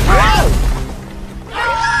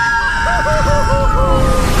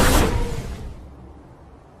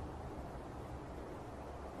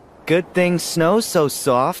 Good thing snow's so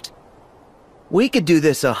soft. We could do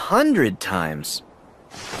this 100 times.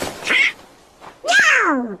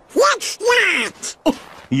 No! Let's not!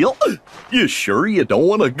 You sure you don't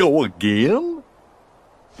want to go again?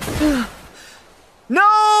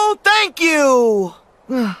 No, thank you!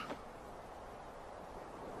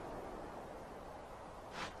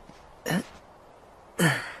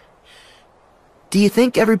 Do you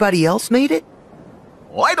think everybody else made it?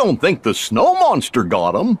 I don't think the snow monster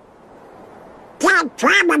got him. Dad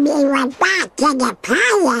probably went back to the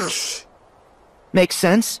palace. Makes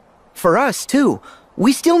sense. For us, too.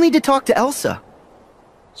 We still need to talk to Elsa.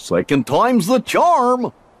 Second time's the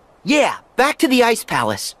charm. Yeah, back to the Ice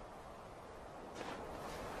Palace.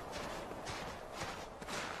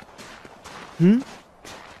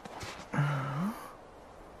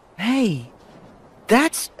 Hey,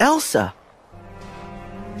 that's Elsa.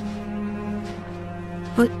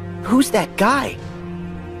 But who's that guy?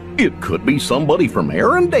 It could be somebody from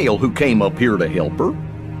Arendelle who came up here to help her.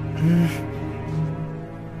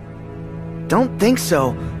 Don't think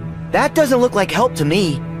so. That doesn't look like help to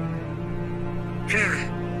me.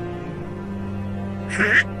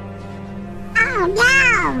 Oh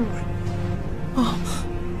no!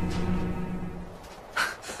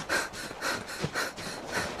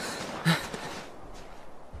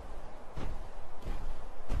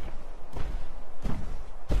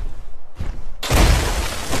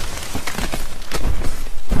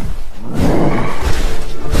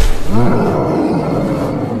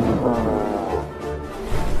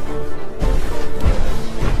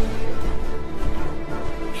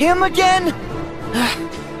 Him again?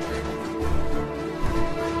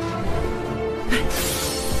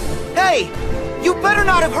 Hey! You better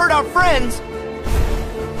not have hurt our friends!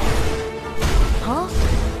 Huh?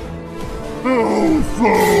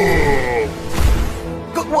 Elsa!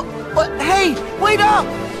 What? Hey! Wait up!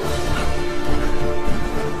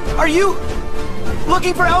 Are you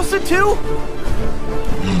looking for Elsa too?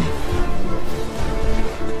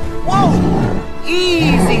 Whoa!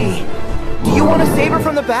 Easy! Do you want to save her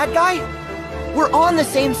from the bad guy? We're on the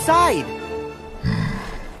same side.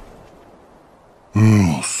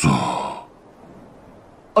 Elsa.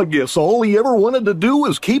 I guess all he ever wanted to do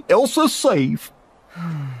was keep Elsa safe.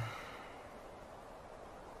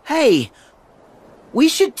 Hey, we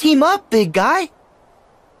should team up, big guy.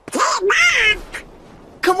 Team up!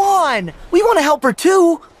 Come on, we want to help her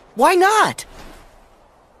too. Why not?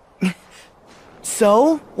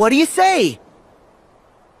 So, what do you say?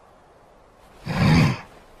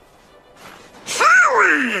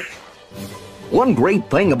 Sora! One great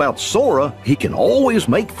thing about Sora, he can always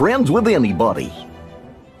make friends with anybody.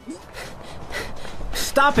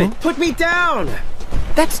 Stop it! Put me down!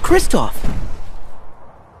 That's Kristoff.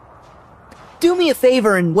 Do me a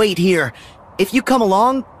favor and wait here. If you come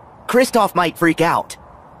along, Kristoff might freak out.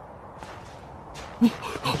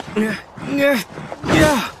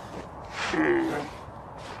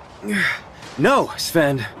 No,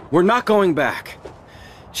 Sven. We're not going back.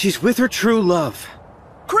 She's with her true love.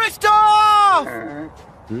 Kristoff!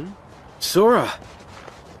 Sora.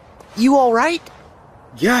 You alright?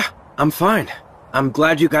 Yeah, I'm fine. I'm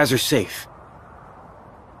glad you guys are safe.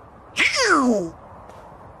 Ow!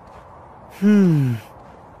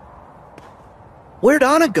 Where'd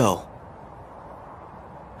Anna go?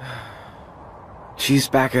 She's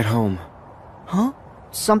back at home. Huh?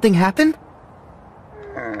 Something happened?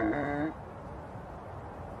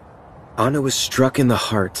 Anna was struck in the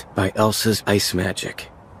heart by Elsa's ice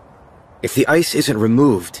magic. If the ice isn't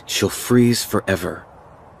removed, she'll freeze forever.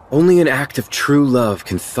 Only an act of true love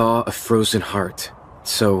can thaw a frozen heart.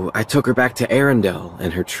 So I took her back to Arendelle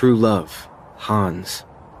and her true love, Hans.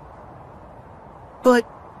 But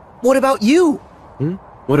what about you?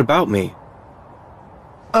 What about me?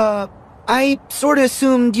 I sorta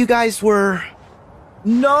assumed you guys were...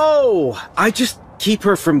 No! I just keep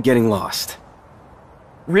her from getting lost.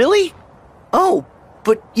 Really? Oh,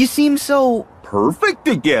 but you seem so... Perfect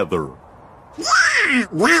together. Yeah,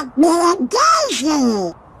 like me and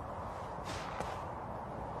Daisy!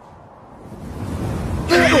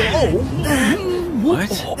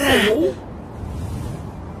 What?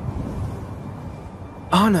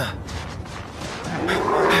 Anna!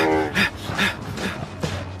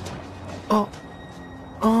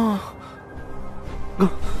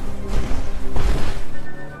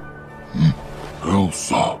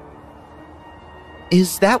 Elsa.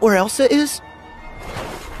 Is that where Elsa is?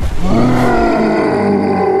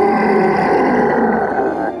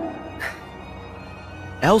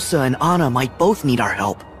 Elsa and Anna might both need our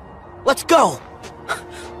help. Let's go!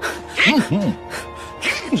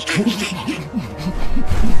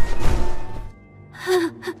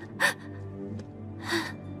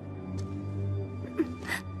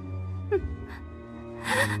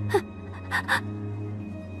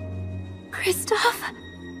 Kristoff?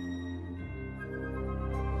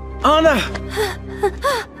 Anna!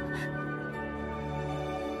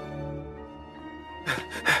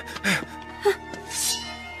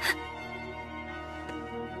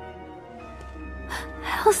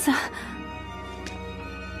 Elsa.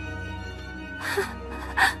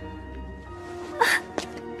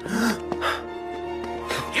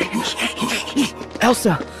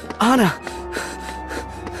 Elsa! Anna!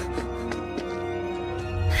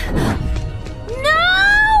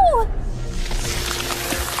 No!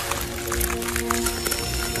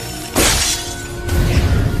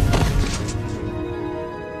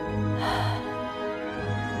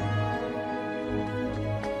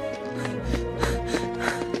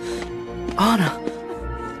 Anna!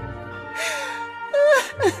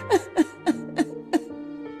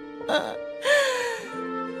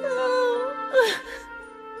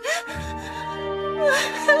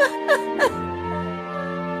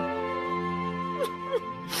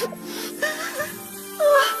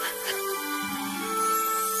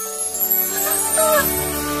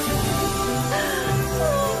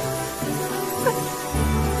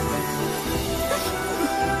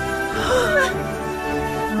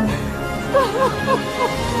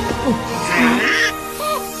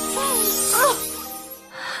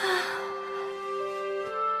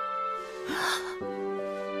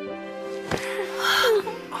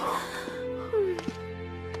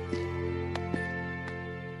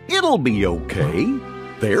 It'll be okay.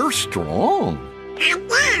 They're strong. And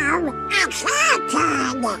now, it's our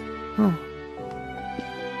turn.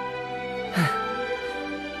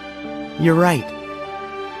 You're right.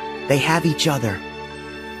 They have each other.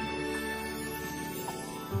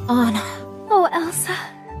 Anna, Oh, Elsa.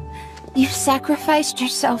 you sacrificed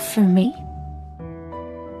yourself for me?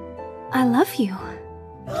 I love you.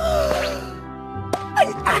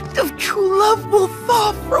 An act of true love will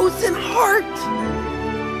thaw a frozen heart.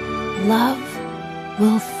 Love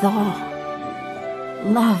will thaw.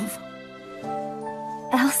 Love.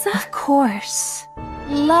 Elsa? Of course.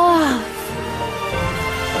 Love.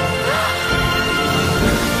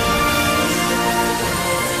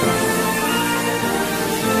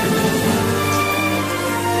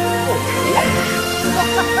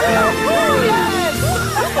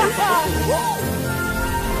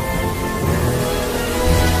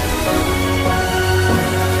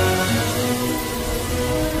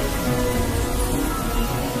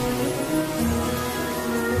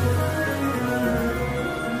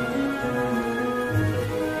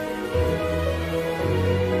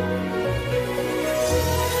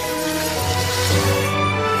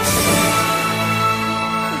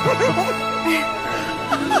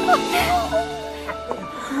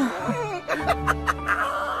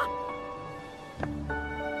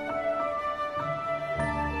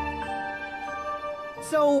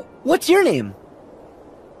 So, what's your name?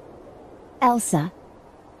 Elsa.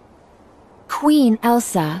 Queen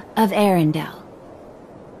Elsa of Arendelle.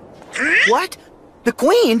 What? The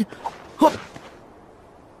Queen? Huh.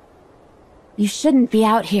 You shouldn't be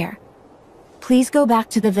out here. Please go back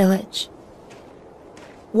to the village.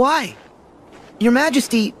 Why? Your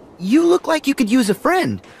Majesty, you look like you could use a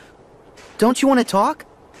friend. Don't you want to talk?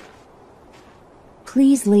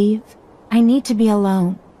 Please leave. I need to be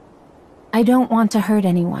alone. I don't want to hurt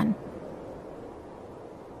anyone.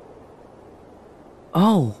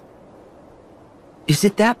 Oh. Is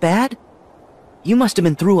it that bad? You must have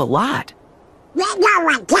been through a lot. We know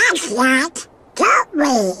what that's like, don't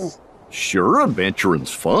we? Sure,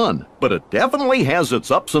 adventuring's fun, but it definitely has its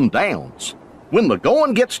ups and downs. When the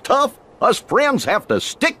going gets tough, us friends have to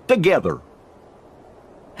stick together.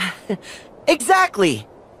 Exactly.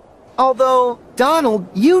 Although, Donald,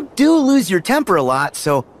 you do lose your temper a lot,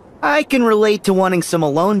 so I can relate to wanting some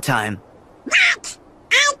alone time. What?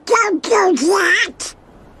 I don't do that.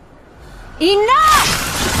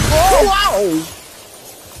 Enough! Wow!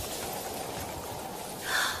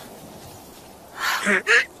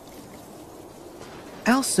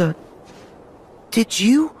 Elsa, did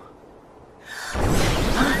you?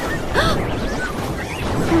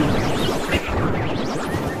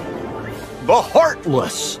 The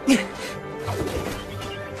Heartless!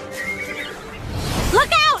 Look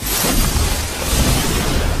out!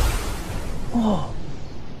 Oh.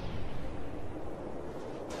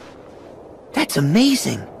 That's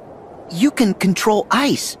amazing. You can control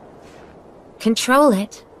ice. Control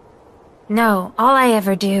it? No, all I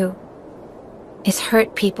ever do is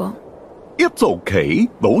hurt people. It's okay.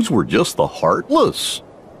 Those were just the Heartless.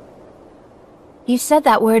 You said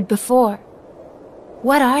that word before.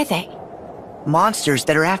 What are they? Monsters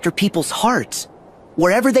that are after people's hearts.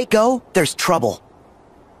 Wherever they go, there's trouble.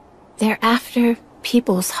 They're after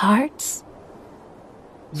people's hearts?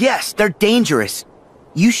 Yes, they're dangerous.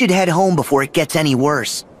 You should head home before it gets any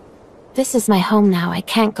worse. This is my home now. I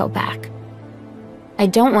can't go back. I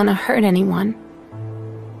don't want to hurt anyone.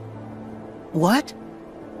 What?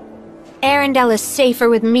 Arendelle is safer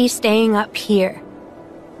with me staying up here.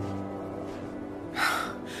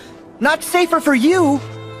 Not safer for you!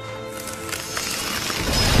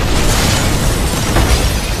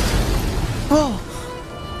 Oh.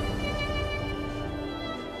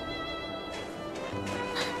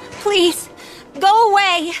 Please, go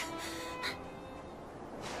away!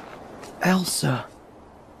 Elsa.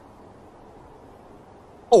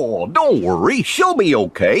 Oh, don't worry. She'll be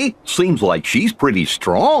okay. Seems like she's pretty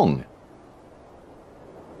strong.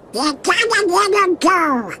 You gotta let her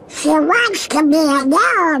go. She wants to be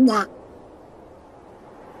alone.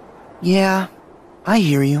 Yeah, I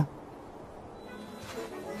hear you.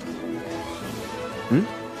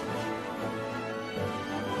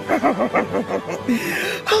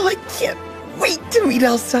 Oh, I can't wait to meet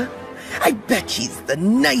Elsa. I bet she's the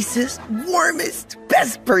nicest, warmest,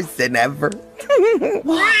 best person ever.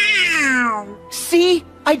 Wow! See?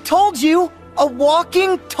 I told you! A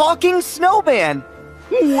walking, talking snowman!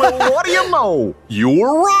 Well, what do you know? You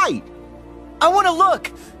were right. I want to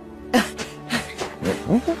look!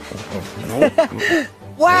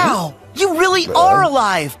 Wow! You really are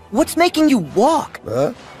alive! What's making you walk?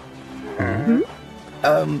 Well,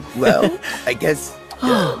 I guess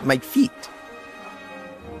my feet.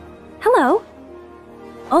 Hello.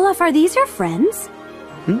 Olaf, are these your friends?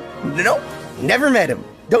 Nope, never met him.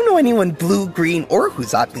 Don't know anyone blue, green, or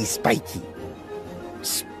who's oddly spiky.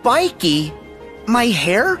 Spiky? My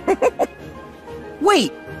hair?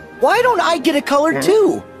 Wait, why don't I get a color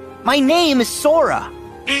too? My name is Sora.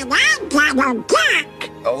 And I'm Donald Duck.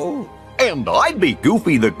 Oh, And I'd be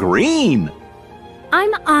Goofy the Green.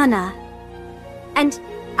 I'm Anna. And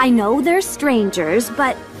I know they're strangers,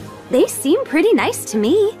 but they seem pretty nice to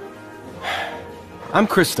me. I'm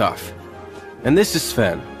Kristoff. And this is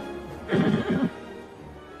Sven.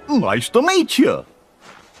 Nice to meet you.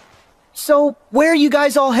 So, where are you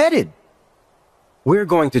guys all headed? We're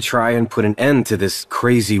going to try and put an end to this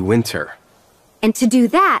crazy winter. And to do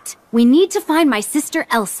that, we need to find my sister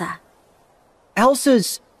Elsa.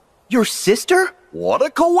 Elsa's your sister? What a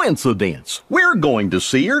coincidence. We're going to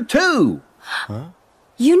see her too.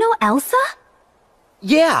 You know Elsa?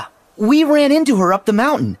 Yeah, we ran into her up the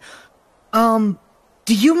mountain.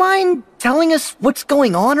 Do you mind telling us what's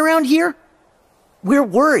going on around here? We're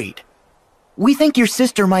worried. We think your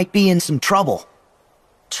sister might be in some trouble.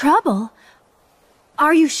 Trouble?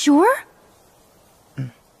 Are you sure?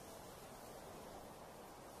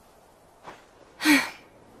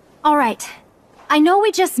 All right. I know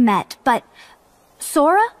we just met, but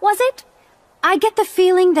Sora, was it? I get the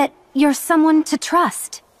feeling that you're someone to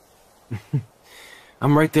trust.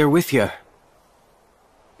 I'm right there with you.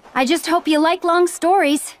 I just hope you like long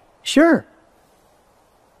stories. Sure.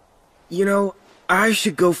 You know, I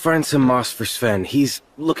should go find some moss for Sven. He's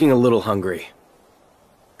looking a little hungry.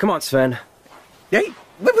 Come on, Sven. hey,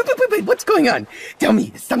 wait, what's going on? Tell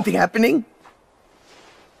me, is something happening?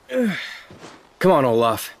 Come on,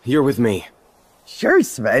 Olaf. You're with me. Sure,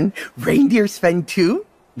 Sven. Reindeer Sven too?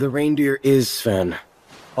 The reindeer is Sven.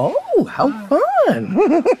 Oh, how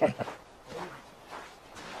fun!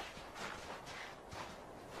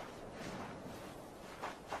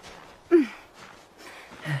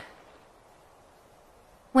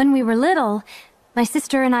 When we were little, my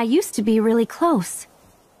sister and I used to be really close.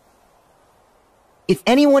 If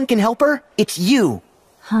anyone can help her, it's you.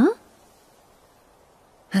 Huh?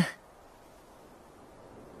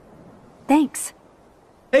 Thanks.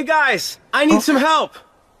 Hey guys, I need some help.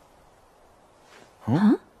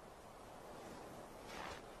 Huh?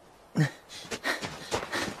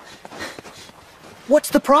 What's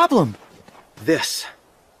the problem? This.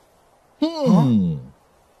 A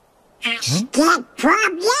stick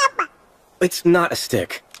problem? It's not a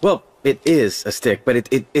stick. Well, it is a stick, but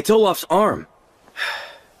it's Olaf's arm.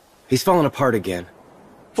 He's fallen apart again.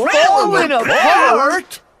 Falling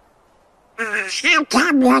apart? How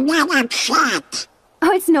come you're not upset?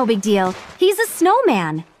 Oh, it's no big deal. He's a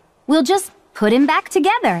snowman. We'll just put him back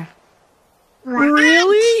together.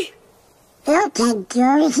 Really? You can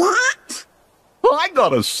do that? I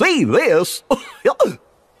gotta see this.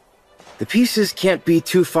 The pieces can't be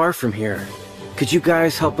too far from here. Could you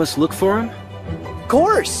guys help us look for him? Of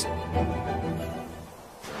course.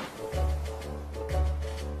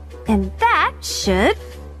 And that should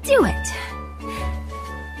do it.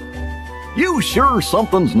 You sure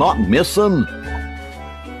something's not missing?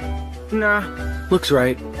 Nah, looks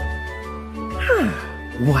right.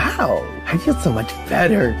 Wow, I feel so much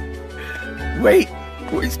better. Wait,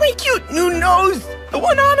 where's my cute new nose? The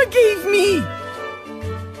one Anna gave me!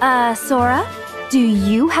 Sora? Do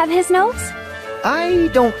you have his nose? I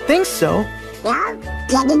don't think so. No,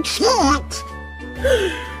 didn't see it.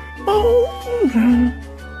 Oh,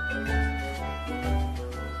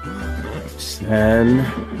 Sven.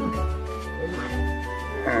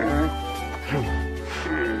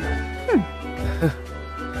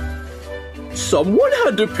 Someone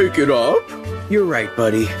had to pick it up. You're right,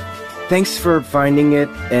 buddy. Thanks for finding it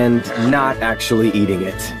and not actually eating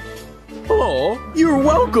it. Oh, you're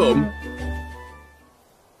welcome.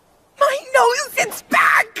 my nose, it's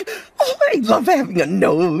back! Oh, I love having a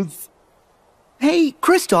nose. Hey,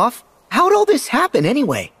 Kristoff, how'd all this happen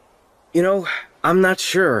anyway? You know, I'm not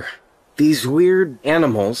sure. These weird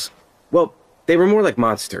animals, well, they were more like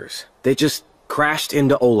monsters. They just crashed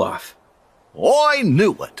into Olaf. I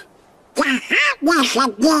knew it. The heartless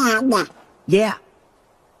again. Yeah.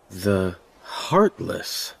 The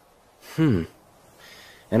Heartless.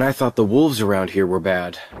 And I thought the wolves around here were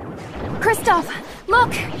bad. Kristoff,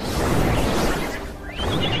 look!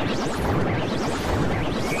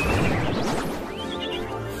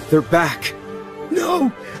 They're back!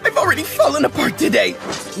 No! I've already fallen apart today!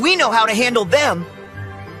 We know how to handle them!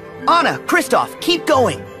 Anna, Kristoff, keep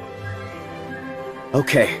going!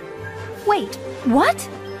 Okay. Wait, what?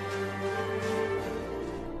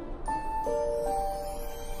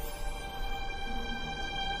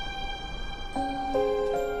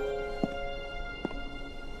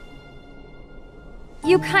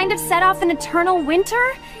 You kind of set off an eternal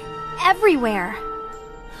winter? Everywhere.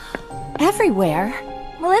 Everywhere?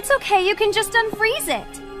 Well, it's okay, you can just unfreeze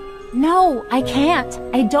it. No, I can't.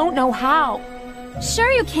 I don't know how.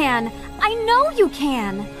 Sure you can. I know you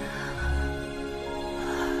can.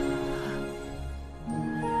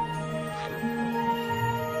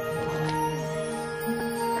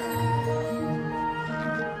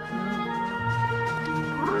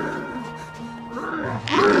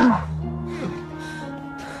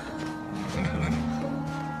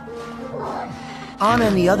 Anna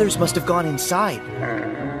and the others must have gone inside.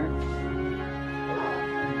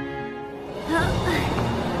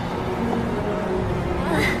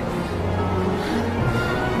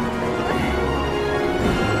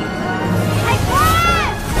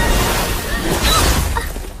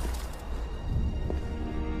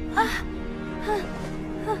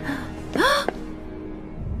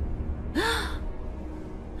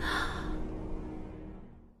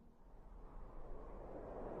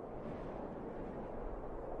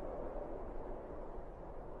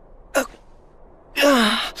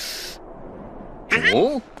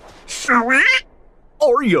 Oh? Sora?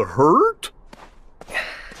 Are you hurt?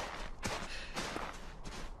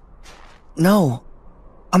 No,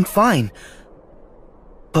 I'm fine.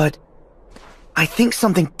 But I think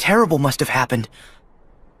something terrible must have happened.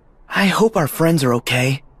 I hope our friends are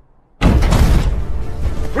okay.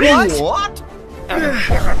 What?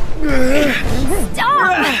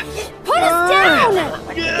 Stop! Put us down!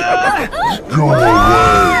 Go away!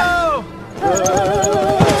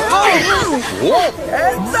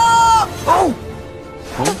 Heads up! Oh!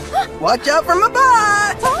 Watch out for my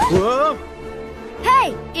butt!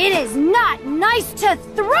 Hey, it is not nice to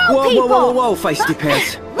throw Whoa, people! whoa, whoa, whoa, feisty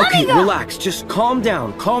pants. Let me Okay, go. relax. Just calm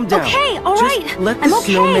down. Calm down. Okay, all Just right. let the I'm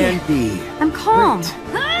okay. snowman be. I'm calm.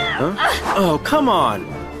 Huh? Oh, come on.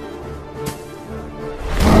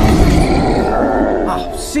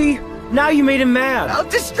 Oh, see? Now you made him mad. I'll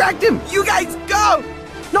distract him! You guys go!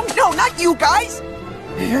 No, not you guys!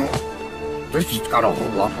 This just got a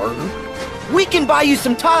whole lot harder. We can buy you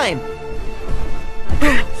some time!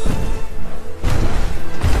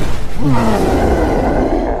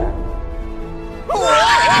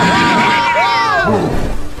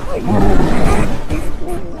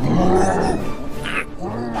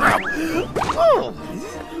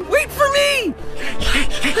 Wait for me!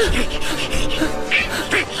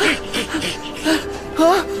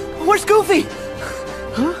 Huh? Where's Goofy?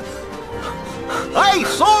 Hey,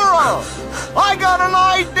 Sora! I got an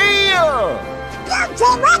idea!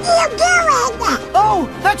 Goofy, what are you doing? Oh,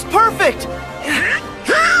 that's perfect!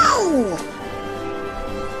 Hey!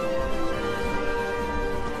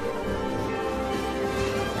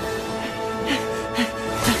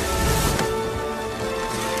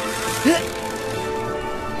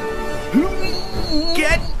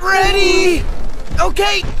 Get ready!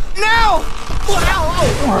 Okay, now!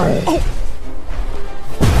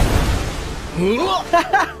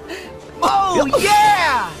 Oh,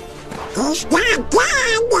 yeah! He's not dead!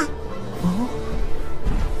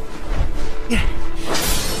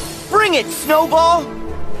 Bring it, Snowball!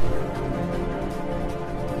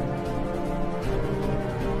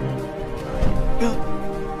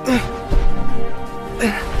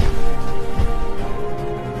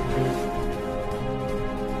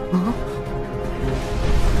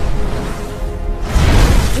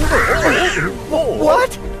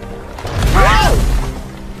 What?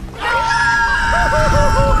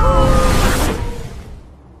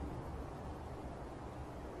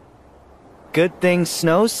 Good thing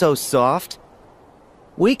snow's so soft.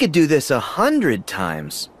 We could do this 100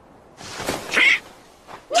 times.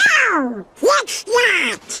 No! Let's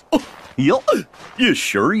not! You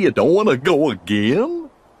sure you don't want to go again?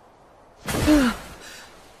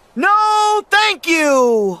 No, thank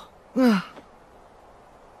you!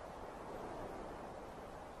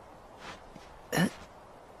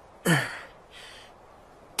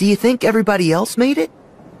 Do you think everybody else made it?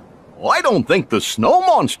 I don't think the snow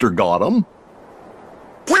monster got him.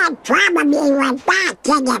 Dad probably went back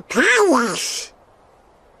to the palace.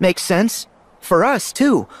 Makes sense. For us,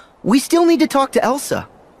 too. We still need to talk to Elsa.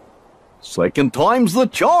 Second time's the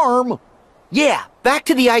charm. Yeah, back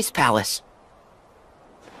to the Ice Palace.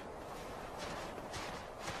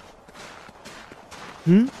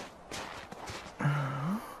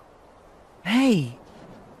 Hey,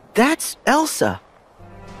 that's Elsa.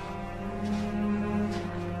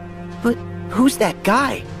 But who's that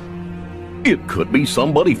guy? It could be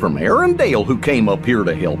somebody from Arendelle who came up here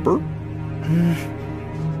to help her.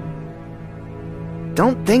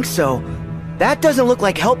 Don't think so. That doesn't look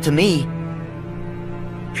like help to me.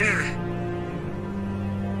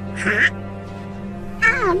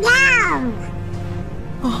 Oh no!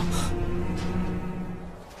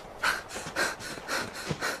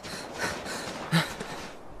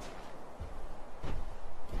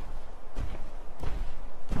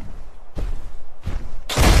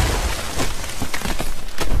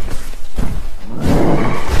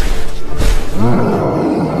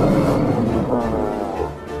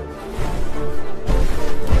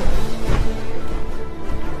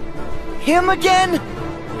 Him again?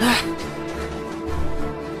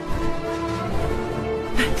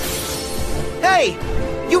 Hey!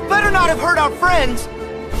 You better not have hurt our friends!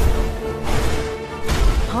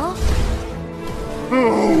 Huh?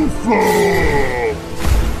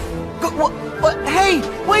 What? Hey!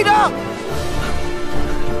 Wait up!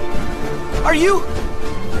 Are you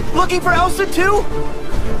looking for Elsa too?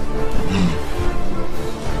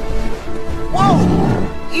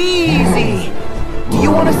 Whoa! Easy! Do you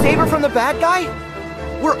want to save her from the bad guy?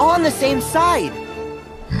 We're on the same side.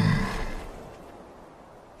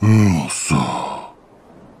 Elsa.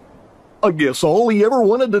 I guess all he ever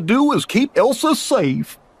wanted to do was keep Elsa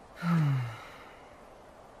safe.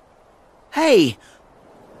 Hey,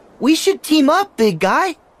 we should team up, big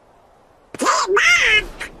guy. Team up!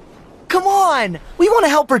 Come on, we want to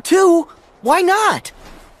help her too. Why not?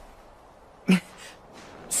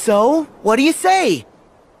 So, what do you say?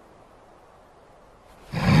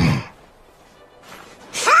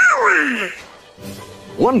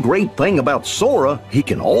 One great thing about Sora, he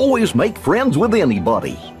can always make friends with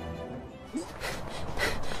anybody.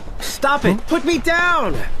 Stop it! Put me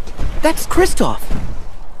down! That's Kristoff.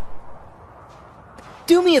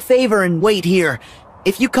 Do me a favor and wait here.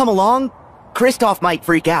 If you come along, Kristoff might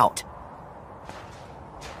freak out.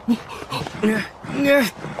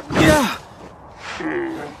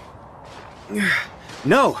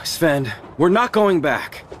 No, Sven. We're not going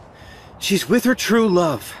back. She's with her true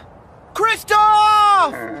love.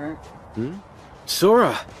 Kristoff!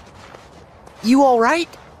 Sora. You alright?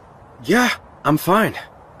 Yeah, I'm fine.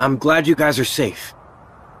 I'm glad you guys are safe.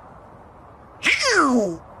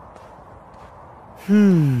 Ow!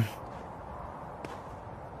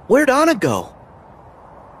 Where'd Anna go?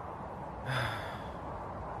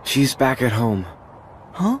 She's back at home.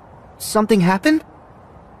 Huh? Something happened?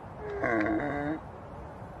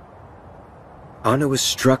 Anna was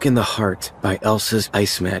struck in the heart by Elsa's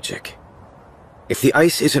ice magic. If the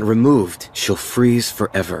ice isn't removed, she'll freeze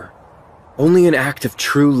forever. Only an act of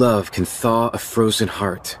true love can thaw a frozen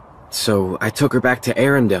heart. So I took her back to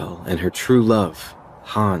Arendelle and her true love,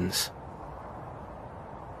 Hans.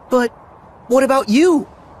 But what about you?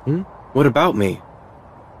 What about me?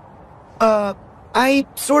 I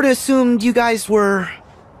sorta assumed you guys were...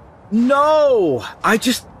 No! I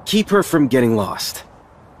just keep her from getting lost.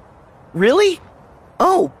 Really?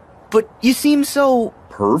 Oh, but you seem so...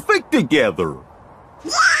 Perfect together.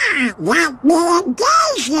 Yeah, like me and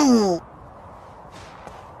Daisy!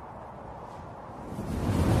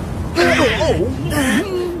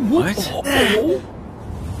 What?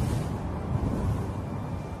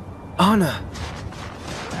 Anna!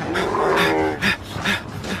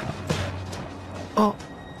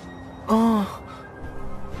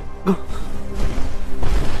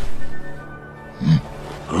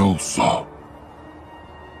 Elsa.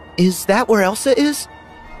 Is that where Elsa is?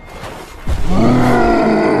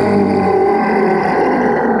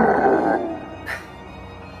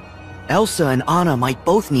 Elsa and Anna might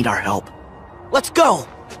both need our help. Let's go!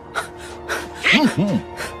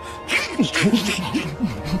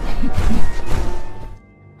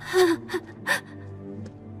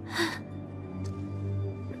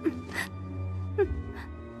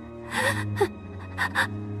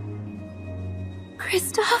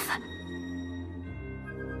 Kristoff?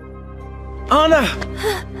 Anna!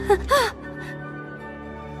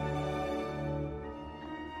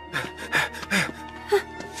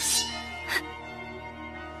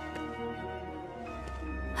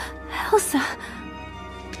 Elsa.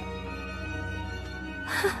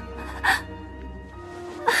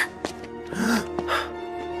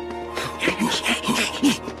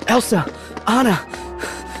 Elsa! Anna!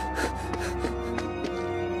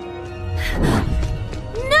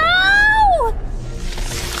 No!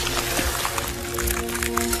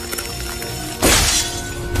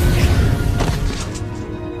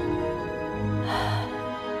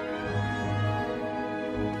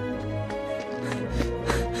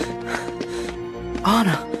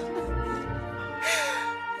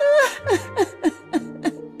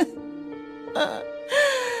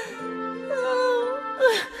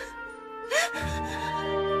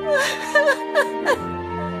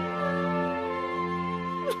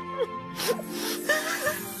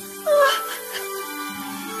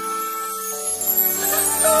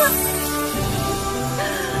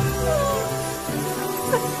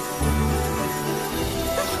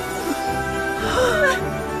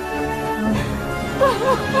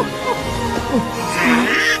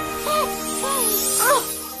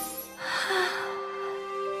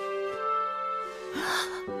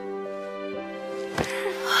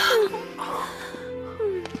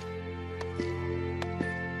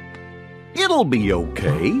 It'll be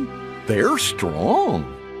okay. They're strong.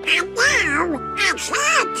 And now, it's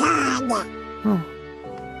your turn.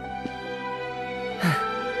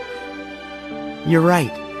 You're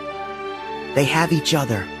right. They have each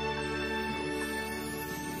other.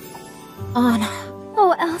 Anna,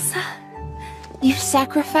 Oh, Elsa. you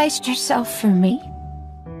sacrificed yourself for me?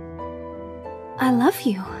 I love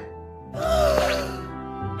you.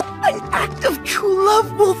 An act of true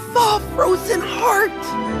love will thaw a frozen heart.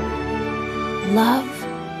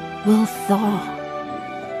 Love will thaw.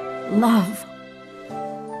 Love.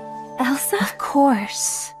 Elsa? Of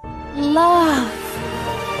course. Love.